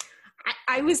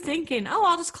 I was thinking, oh,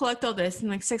 I'll just collect all this and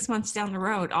like 6 months down the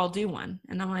road, I'll do one.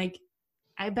 And I'm like,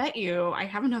 I bet you I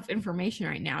have enough information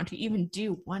right now to even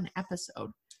do one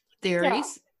episode.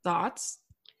 Theories, thoughts?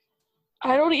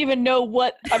 I don't even know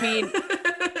what, I mean,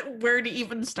 where to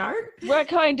even start? what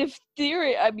kind of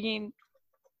theory? I mean,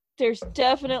 there's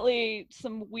definitely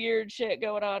some weird shit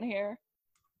going on here.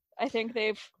 I think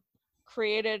they've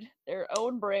created their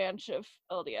own branch of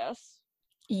LDS.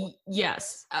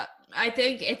 Yes. I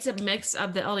think it's a mix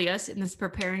of the LDS and this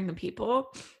preparing the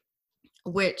people,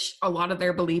 which a lot of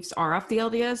their beliefs are off the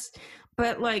LDS.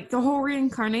 But like the whole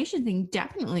reincarnation thing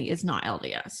definitely is not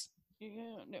LDS.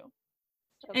 Yeah, no.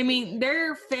 I mean,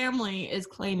 their family is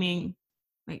claiming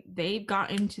like they've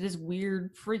got into this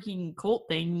weird freaking cult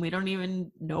thing. We don't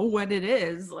even know what it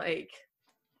is. Like,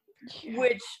 Yeah.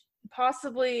 which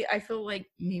possibly I feel like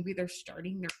maybe they're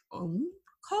starting their own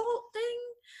cult thing.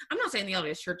 I'm not saying the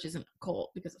LDS Church isn't a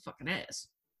cult because it fucking is.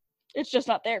 It's just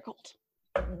not their cult.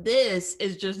 This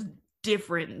is just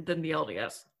different than the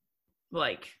LDS.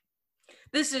 Like,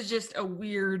 this is just a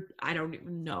weird, I don't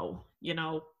even know, you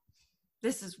know?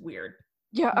 This is weird.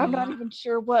 Yeah, I'm not even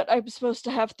sure what I'm supposed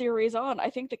to have theories on. I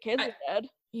think the kids are dead.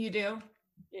 You do?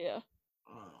 Yeah.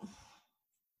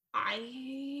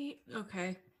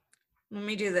 Okay. Let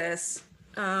me do this.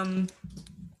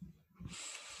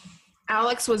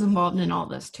 Alex was involved in all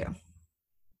this too.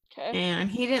 Okay. And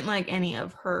he didn't like any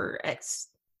of her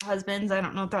ex-husbands. I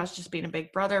don't know if that's just being a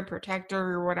big brother, protector,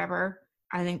 or whatever.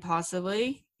 I think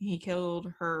possibly he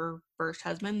killed her first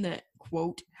husband that,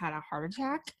 quote, had a heart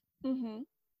attack. Mm-hmm.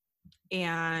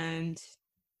 And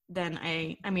then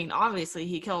I mean, obviously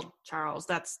he killed Charles.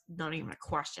 That's not even a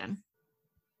question.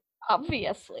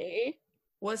 Obviously.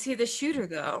 Was he the shooter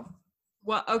though?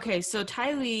 Well, okay, so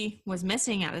Tylee was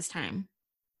missing at this time.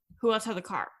 Who else had the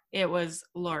car? It was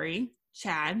Lori,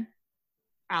 Chad,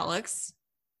 Alex.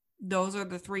 Those are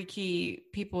the three key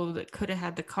people that could have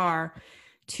had the car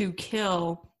to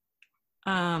kill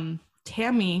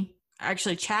Tammy.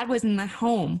 Actually, Chad was in the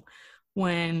home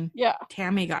when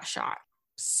Tammy got shot.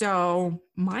 So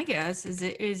my guess is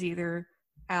it is either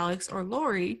Alex or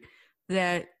Lori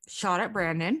that shot at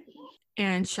Brandon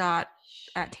and shot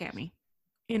at Tammy.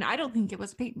 And I don't think it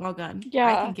was a paintball gun. Yeah.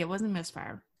 I think it was a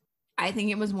misfire. I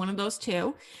think it was one of those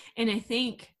two. And I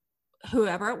think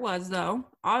whoever it was, though,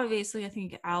 obviously I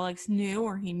think Alex knew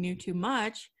or he knew too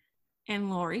much and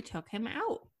Lori took him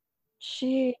out.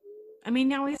 I mean,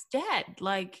 now he's dead.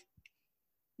 Like,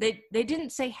 they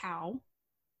didn't say how.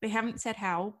 They haven't said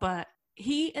how, but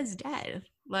he is dead.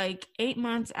 Like, 8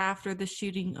 months after the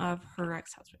shooting of her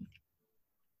ex-husband.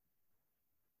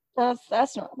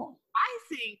 That's normal. I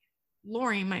think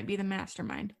Lori might be the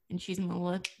mastermind, and she's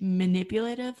a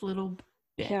manipulative little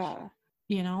bitch. Yeah.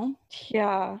 You know?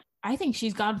 Yeah. I think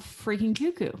she's gone freaking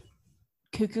cuckoo.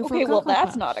 Cuckoo for Okay, well, Cocoa that's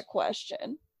Puffs. not a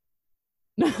question.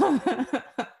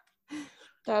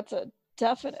 That's a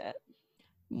definite.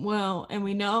 Well, and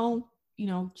we know, you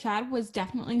know, Chad was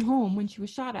definitely home when she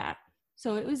was shot at.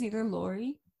 So it was either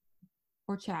Lori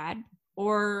or Chad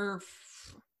or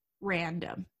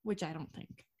random, which I don't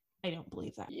think. I don't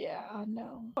believe that. Yeah,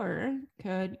 no. Or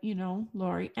could, you know,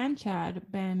 Lori and Chad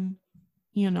been,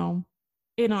 you know,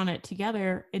 in on it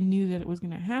together and knew that it was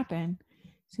going to happen.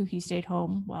 So he stayed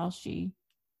home while she,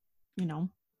 you know,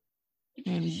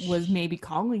 and was maybe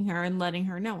calling her and letting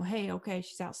her know, hey, okay,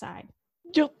 she's outside.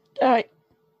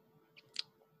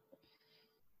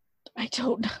 I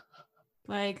don't know.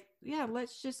 Like, yeah,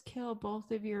 let's just kill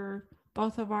both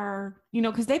of our, you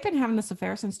know, because they've been having this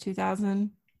affair since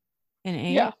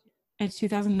 2008. Yeah. It's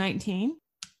 2019.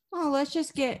 Well, let's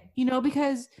just get, you know,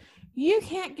 because you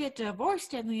can't get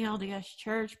divorced in the LDS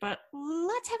Church, but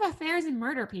let's have affairs and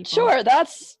murder people. Sure,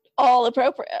 that's all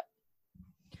appropriate.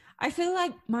 I feel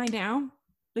like by now,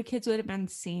 the kids would have been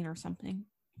seen or something.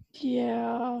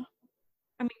 Yeah.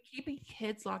 I mean, keeping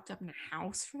kids locked up in a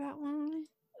house for that long?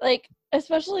 Like,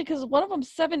 especially because one of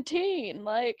them's 17.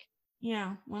 Like,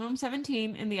 yeah, one of them's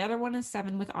 17 and the other one is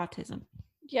 7 with autism.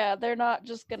 Yeah, they're not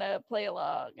just gonna play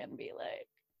along and be like,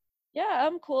 yeah,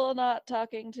 I'm cool not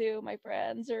talking to my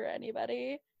friends or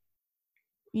anybody.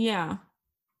 Yeah.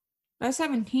 That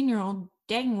 17-year-old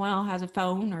dang well has a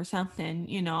phone or something,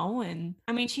 you know, and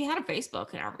I mean, she had a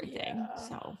Facebook and everything, Yeah.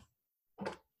 so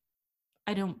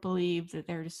I don't believe that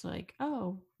they're just like,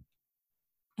 oh,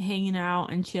 hanging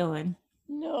out and chilling.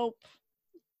 Nope.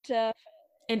 Definitely.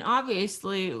 And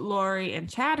obviously, Lori and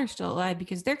Chad are still alive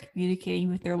because they're communicating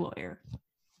with their lawyer.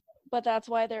 But that's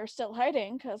why they're still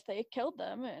hiding, because they killed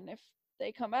them. And if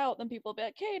they come out, then people will be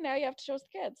like, hey, now you have to show us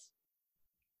the kids.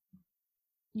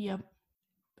 Yep.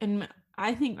 And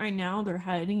I think right now they're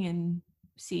hiding and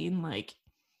seeing like,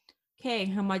 okay,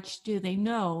 how much do they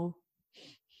know?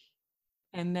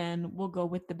 And then we'll go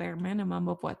with the bare minimum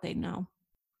of what they know.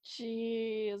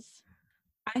 Jeez.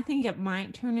 I think it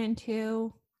might turn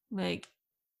into like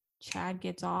Chad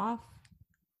gets off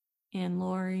and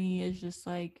Lori is just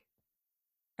like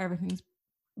everything's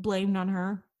blamed on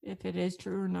her, if it is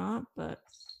true or not. But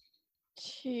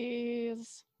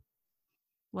Jeez.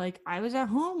 like I was at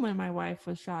home when my wife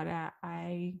was shot at.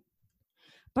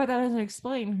 But that doesn't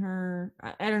explain her.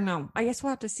 I don't know. I guess we'll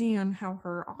have to see on how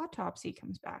her autopsy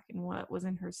comes back and what was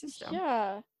in her system.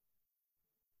 Yeah.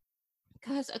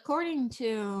 Because according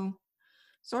to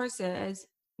sources,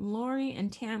 Lori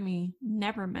and Tammy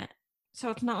never met. So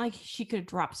it's not like she could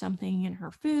drop something in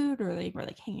her food or they were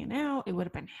like hanging out. It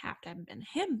would have to have been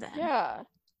him then. Yeah.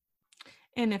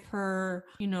 And if her,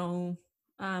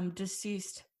 other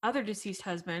deceased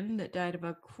husband that died of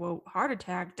a quote heart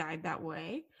attack died that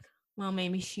way, well,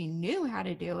 maybe she knew how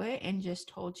to do it and just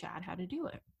told Chad how to do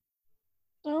it.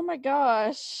 Oh my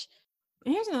gosh.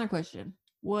 And here's another question.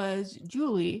 Was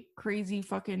Julie, crazy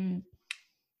fucking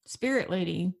spirit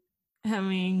lady,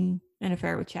 having an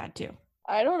affair with Chad too?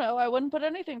 I don't know. I wouldn't put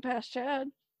anything past Chad.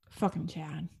 Fucking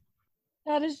Chad.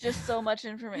 That is just so much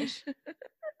information.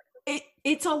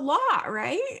 It's a lot,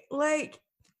 right? Like,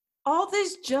 all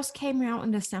this just came out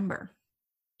in December.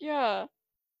 Yeah.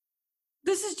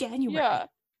 This is January. Yeah.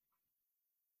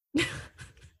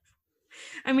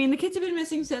 I mean, the kids have been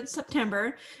missing since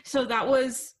September. So that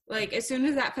was, like, as soon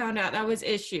as that found out, that was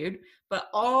issued. But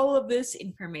all of this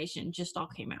information just all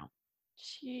came out.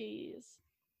 Jeez.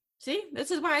 See, this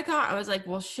is why I was like,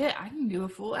 well, shit, I can do a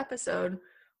full episode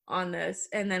on this.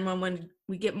 And then when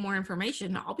we get more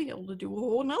information, I'll be able to do a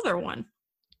whole nother one.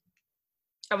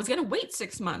 I was going to wait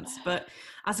 6 months, but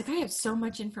I was like, I have so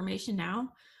much information now.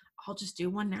 I'll just do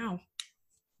one now.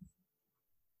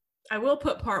 I will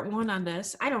put part 1 on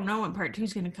this. I don't know when part 2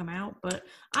 is going to come out, but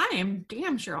I am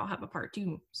damn sure I'll have a part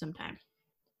 2 sometime.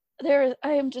 I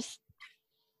am just...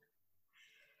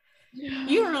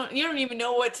 You don't even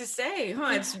know what to say,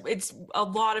 huh? It's a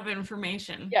lot of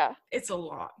information. Yeah. It's a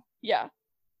lot. Yeah.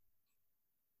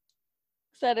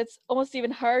 Said it's almost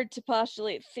even hard to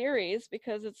postulate theories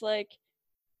because it's like,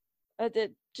 oh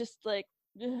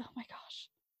my gosh.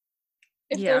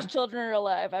 If those children are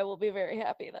alive, I will be very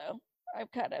happy though. I'm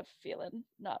kind of feeling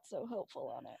not so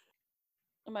hopeful on it.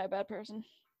 Am I a bad person?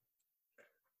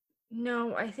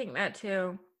 No, I think that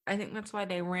too. I think that's why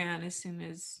they ran as soon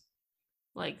as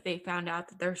like they found out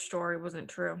that their story wasn't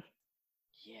true.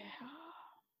 Yeah.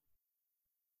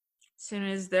 As soon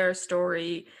as their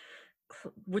story,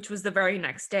 which was the very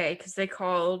next day, because they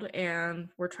called and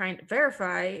were trying to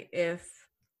verify if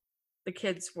the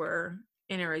kids were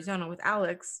in Arizona with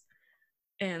Alex,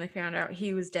 and they found out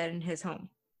he was dead in his home.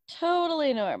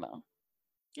 Totally normal.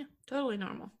 Yeah, totally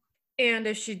normal. And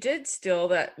if she did steal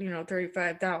that,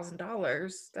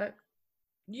 $35,000, that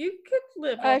you could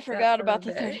live off I forgot that for about a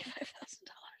the bit. $35,000.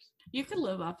 You could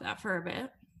live off that for a bit.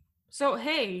 So,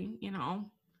 hey,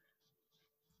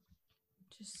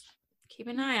 just keep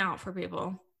an eye out for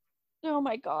people. Oh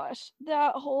my gosh.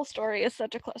 That whole story is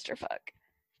such a clusterfuck.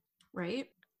 Right?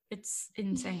 It's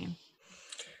insane.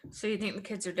 So you think the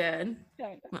kids are dead?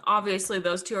 Yeah. Well, obviously,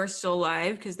 those two are still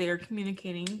alive because they are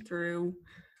communicating through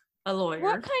a lawyer.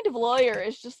 What kind of lawyer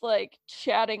is just like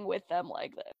chatting with them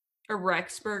like this? A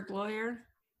Rexburg lawyer.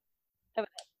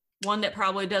 Evidently. One that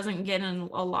probably doesn't get in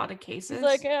a lot of cases. He's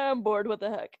like, I'm bored. What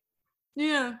the heck?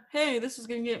 Yeah. Hey, this is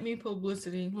going to get me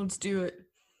publicity. Let's do it.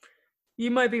 You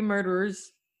might be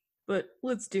murderers, but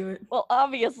let's do it. Well,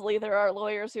 obviously, there are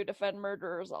lawyers who defend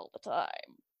murderers all the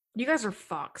time. You guys are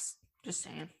fucks. Just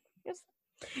saying. Yes.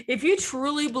 If you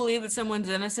truly believe that someone's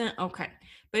innocent, okay.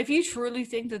 But if you truly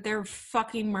think that they're a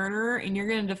fucking murderer and you're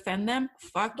going to defend them,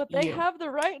 fuck you. But they have the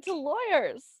right to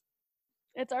lawyers.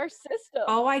 It's our system.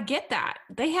 Oh, I get that.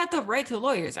 They have the right to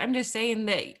lawyers. I'm just saying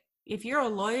that if you're a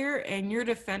lawyer and you're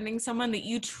defending someone that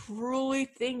you truly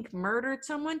think murdered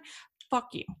someone, fuck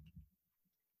you.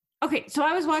 Okay, so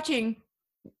I was watching,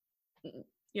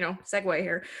 segue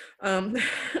here.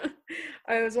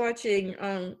 I was watching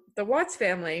The Watts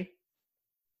Family,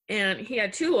 and he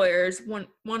had two lawyers, one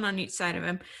on each side of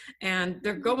him, and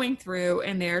they're going through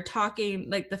and they're talking,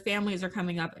 like the families are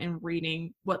coming up and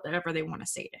reading whatever they want to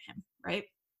say to him, right?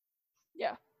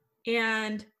 Yeah.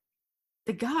 And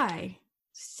the guy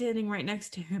sitting right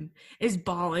next to him is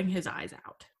bawling his eyes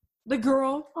out. The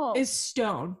girl is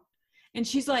stone. And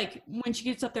she's like, when she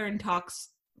gets up there and talks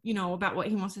you know, about what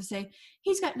he wants to say.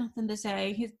 He's got nothing to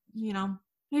say. He's, you know,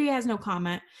 he has no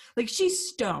comment. Like, she's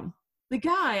stoned. The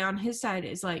guy on his side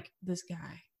is like, this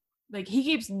guy. Like, he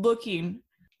keeps looking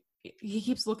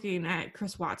at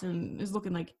Chris Watson, is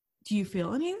looking like, do you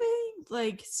feel anything?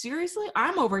 Like, seriously?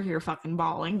 I'm over here fucking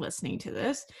bawling listening to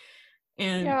this.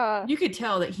 And you could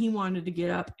tell that he wanted to get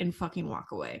up and fucking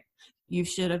walk away. You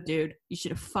should have, dude. You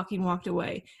should have fucking walked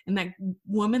away. And that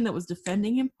woman that was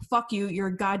defending him, fuck you. You're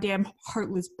a goddamn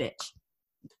heartless bitch.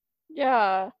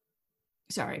 Yeah.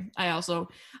 Sorry. I also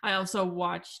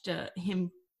watched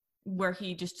him where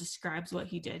he just describes what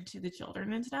he did to the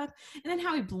children and stuff. And then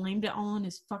how he blamed it all on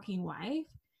his fucking wife.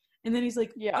 And then he's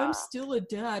like, I'm still a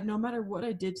dad no matter what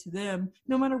I did to them.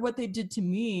 No matter what they did to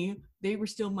me, they were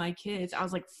still my kids. I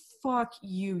was like, fuck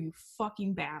you, you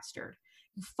fucking bastard.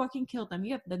 You fucking killed them.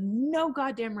 You have no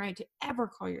goddamn right to ever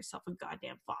call yourself a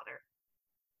goddamn father.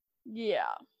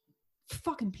 Yeah.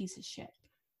 Fucking piece of shit.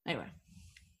 Anyway.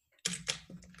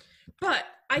 But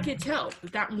I could tell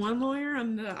that one lawyer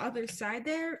on the other side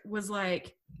there was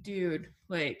like, dude,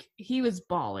 like, he was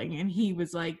bawling and he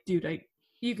was like, dude,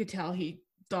 you could tell he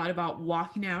thought about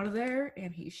walking out of there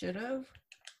and he should have.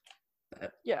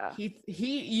 But yeah.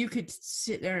 You could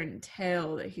sit there and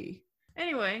tell that he.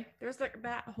 Anyway, there's like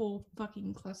that whole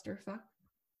fucking clusterfuck.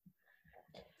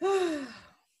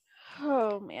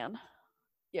 Oh man.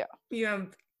 Yeah. You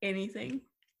have anything?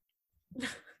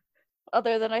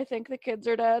 Other than I think the kids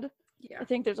are dead. Yeah. I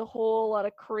think there's a whole lot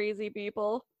of crazy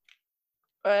people.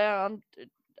 And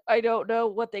I don't know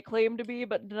what they claim to be,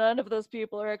 but none of those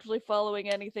people are actually following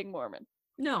anything Mormon.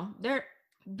 No, they're,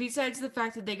 besides the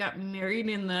fact that they got married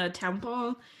in the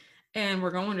temple and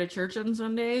we're going to church on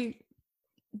Sunday,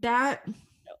 that,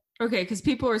 okay, because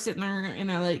people are sitting there and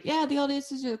they're like, yeah, the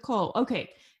LDS is a cult. Okay,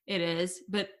 it is,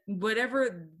 but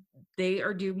whatever they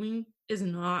are doing is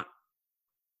not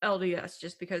LDS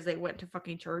just because they went to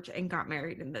fucking church and got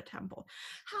married in the temple.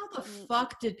 How the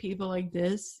fuck did people like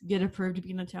this get approved to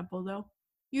be in the temple, though?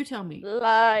 You tell me.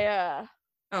 Liar.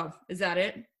 Oh, is that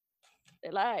it? They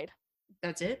lied.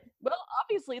 That's it? Well,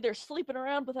 obviously they're sleeping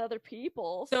around with other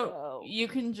people. So you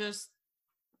can just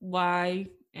lie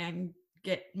and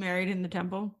get married in the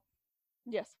temple?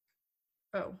 Yes.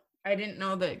 Oh, I didn't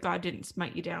know that God didn't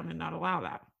smite you down and not allow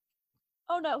that.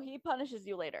 Oh no, he punishes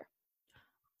you later.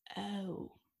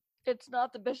 Oh. It's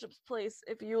not the bishop's place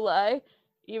if you lie.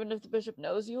 Even if the bishop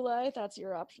knows you lie, that's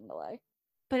your option to lie.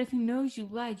 But if he knows you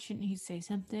lied, shouldn't he say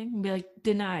something and be like,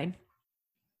 denied?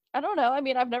 I don't know. I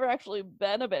mean, I've never actually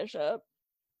been a bishop.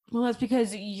 Well, that's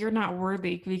because you're not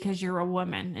worthy because you're a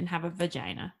woman and have a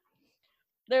vagina.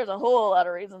 There's a whole lot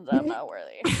of reasons I'm not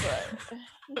worthy.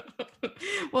 But...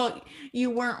 Well, you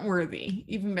weren't worthy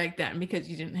even back then because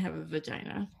you didn't have a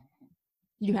vagina.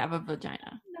 You have a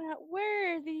vagina. Not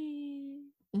worthy.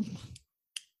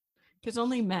 Because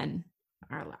only men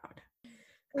are allowed.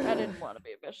 I didn't want to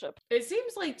be a bishop. It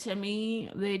seems like to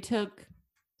me they took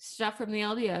stuff from the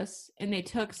LDS and they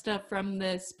took stuff from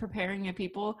this preparing of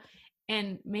people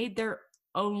and made their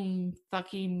own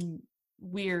fucking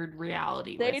weird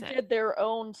reality. They did their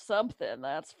own something,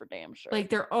 that's for damn sure. Like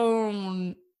their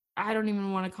own, I don't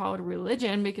even want to call it a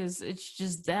religion because it's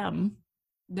just them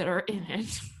that are in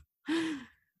it.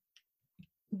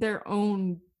 Their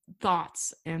own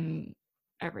thoughts and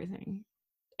everything.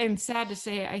 And sad to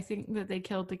say, I think that they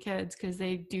killed the kids because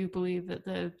they do believe that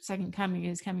the second coming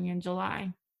is coming in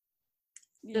July.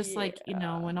 Just like, you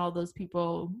know, when all those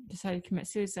people decided to commit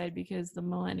suicide because the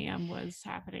millennium was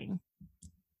happening.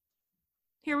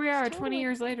 Here we are, 20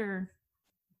 years later.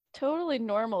 Totally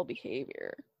normal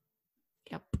behavior.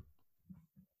 Yep.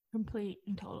 Complete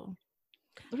and total.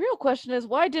 The real question is,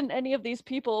 why didn't any of these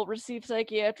people receive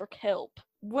psychiatric help?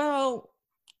 Well,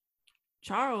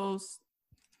 Charles,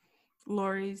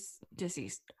 Lori's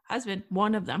deceased husband,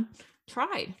 one of them,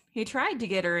 tried. He tried to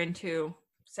get her into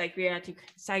psychiatric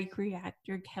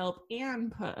help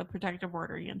and put a protective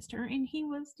order against her, and he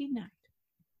was denied.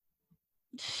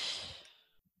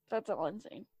 That's all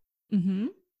insane. Mm-hmm.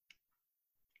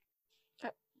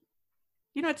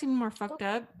 You know what's even more fucked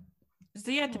up? Is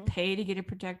that you have to pay to get a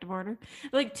protective order.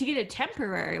 Like, to get a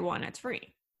temporary one, it's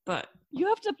free. But you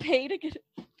have to pay to get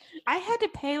it. I had to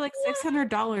pay like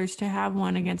 $600 to have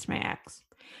one against my ex.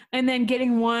 And then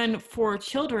getting one for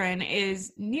children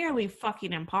is nearly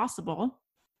fucking impossible.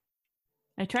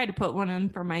 I tried to put one in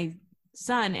for my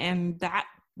son, and that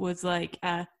was like,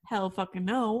 hell fucking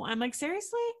no. I'm like,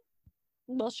 seriously?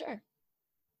 Well, sure.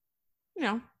 You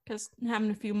know, because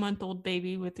having a few-month-old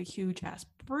baby with a huge-ass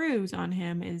bruise on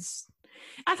him is...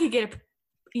 I could get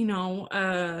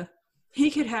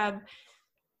he could have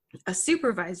a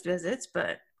supervised visits,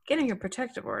 but getting a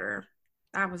protective order,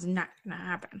 That was not gonna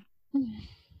happen.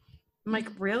 I'm like,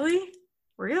 really?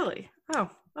 Really? Oh,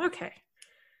 okay.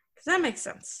 Because that makes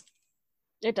sense.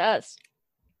 It does.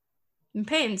 I'm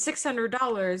paying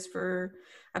 $600 for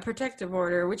a protective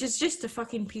order, which is just a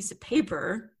fucking piece of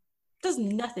paper. Does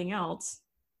nothing else.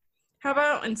 How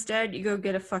about instead you go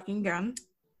get a fucking gun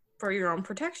for your own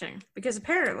protection? Because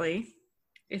apparently,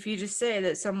 if you just say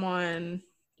that someone,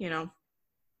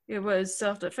 it was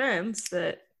self-defense,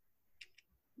 that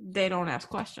they don't ask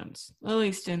questions, at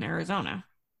least in Arizona.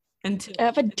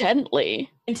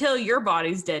 Evidently. Until your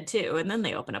body's dead too, and then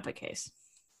they open up a case.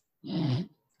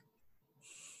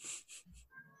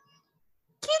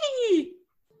 Kitty!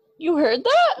 You heard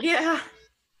that? Yeah.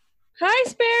 Hi,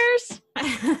 Spares!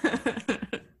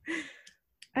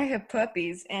 I have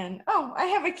puppies, and I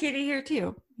have a kitty here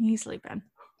too. He's sleeping.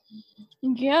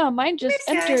 Yeah, mine just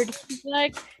entered. Guys. He's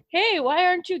like, hey, why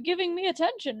aren't you giving me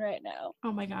attention right now?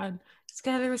 Oh my god.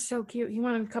 Skylar was so cute. He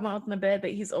wanted to come out on the bed,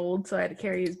 but he's old, so I had to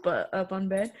carry his butt up on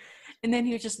bed. And then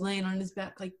he was just laying on his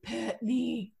back like, pet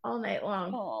me, all night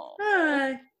long. Aww.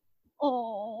 Hi.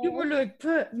 Oh. You were like,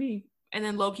 pet me. And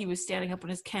then Loki was standing up on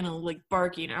his kennel, like,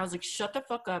 barking. I was like, shut the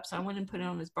fuck up. So I went and put it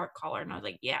on his bark collar, and I was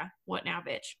like, yeah, what now,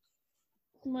 bitch?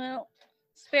 Well,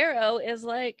 Sparrow is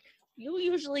like, you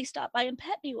usually stop by and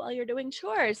pet me while you're doing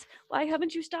chores. Why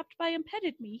haven't you stopped by and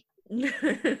petted me? You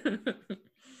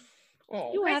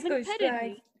haven't petted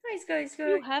me. Hi, Sky.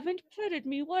 You haven't petted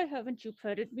me. Why haven't you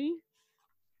petted me?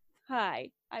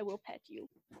 Hi, I will pet you.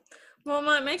 Well,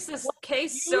 what makes this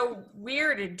case so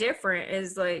weird and different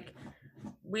is, like,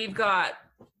 we've got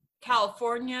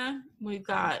California, we've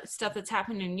got stuff that's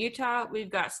happened in Utah,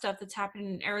 we've got stuff that's happened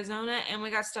in Arizona, and we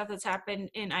got stuff that's happened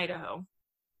in Idaho.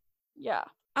 Yeah.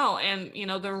 Oh, and,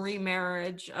 the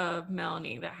remarriage of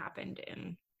Melanie that happened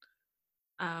in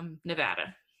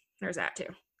Nevada. There's that,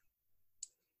 too.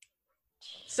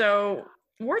 So,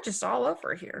 we're just all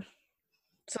over here.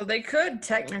 So, they could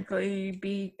technically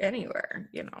be anywhere,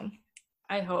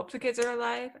 I hope the kids are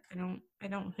alive. I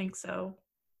don't think so.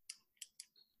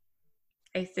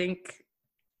 I think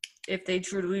if they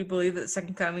truly believe that the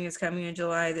second coming is coming in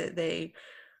July, that they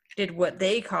did what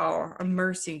they call a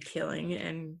mercy killing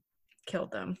and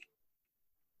killed them.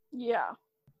 Yeah.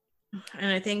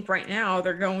 And I think right now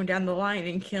they're going down the line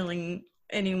and killing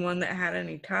anyone that had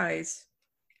any ties,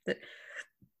 that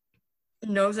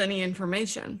knows any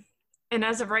information. And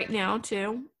as of right now,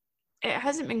 too, it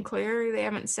hasn't been clear. They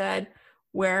haven't said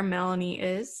where Melanie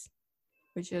is,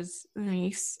 which is the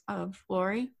niece of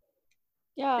Lori.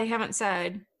 Yeah. They haven't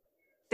said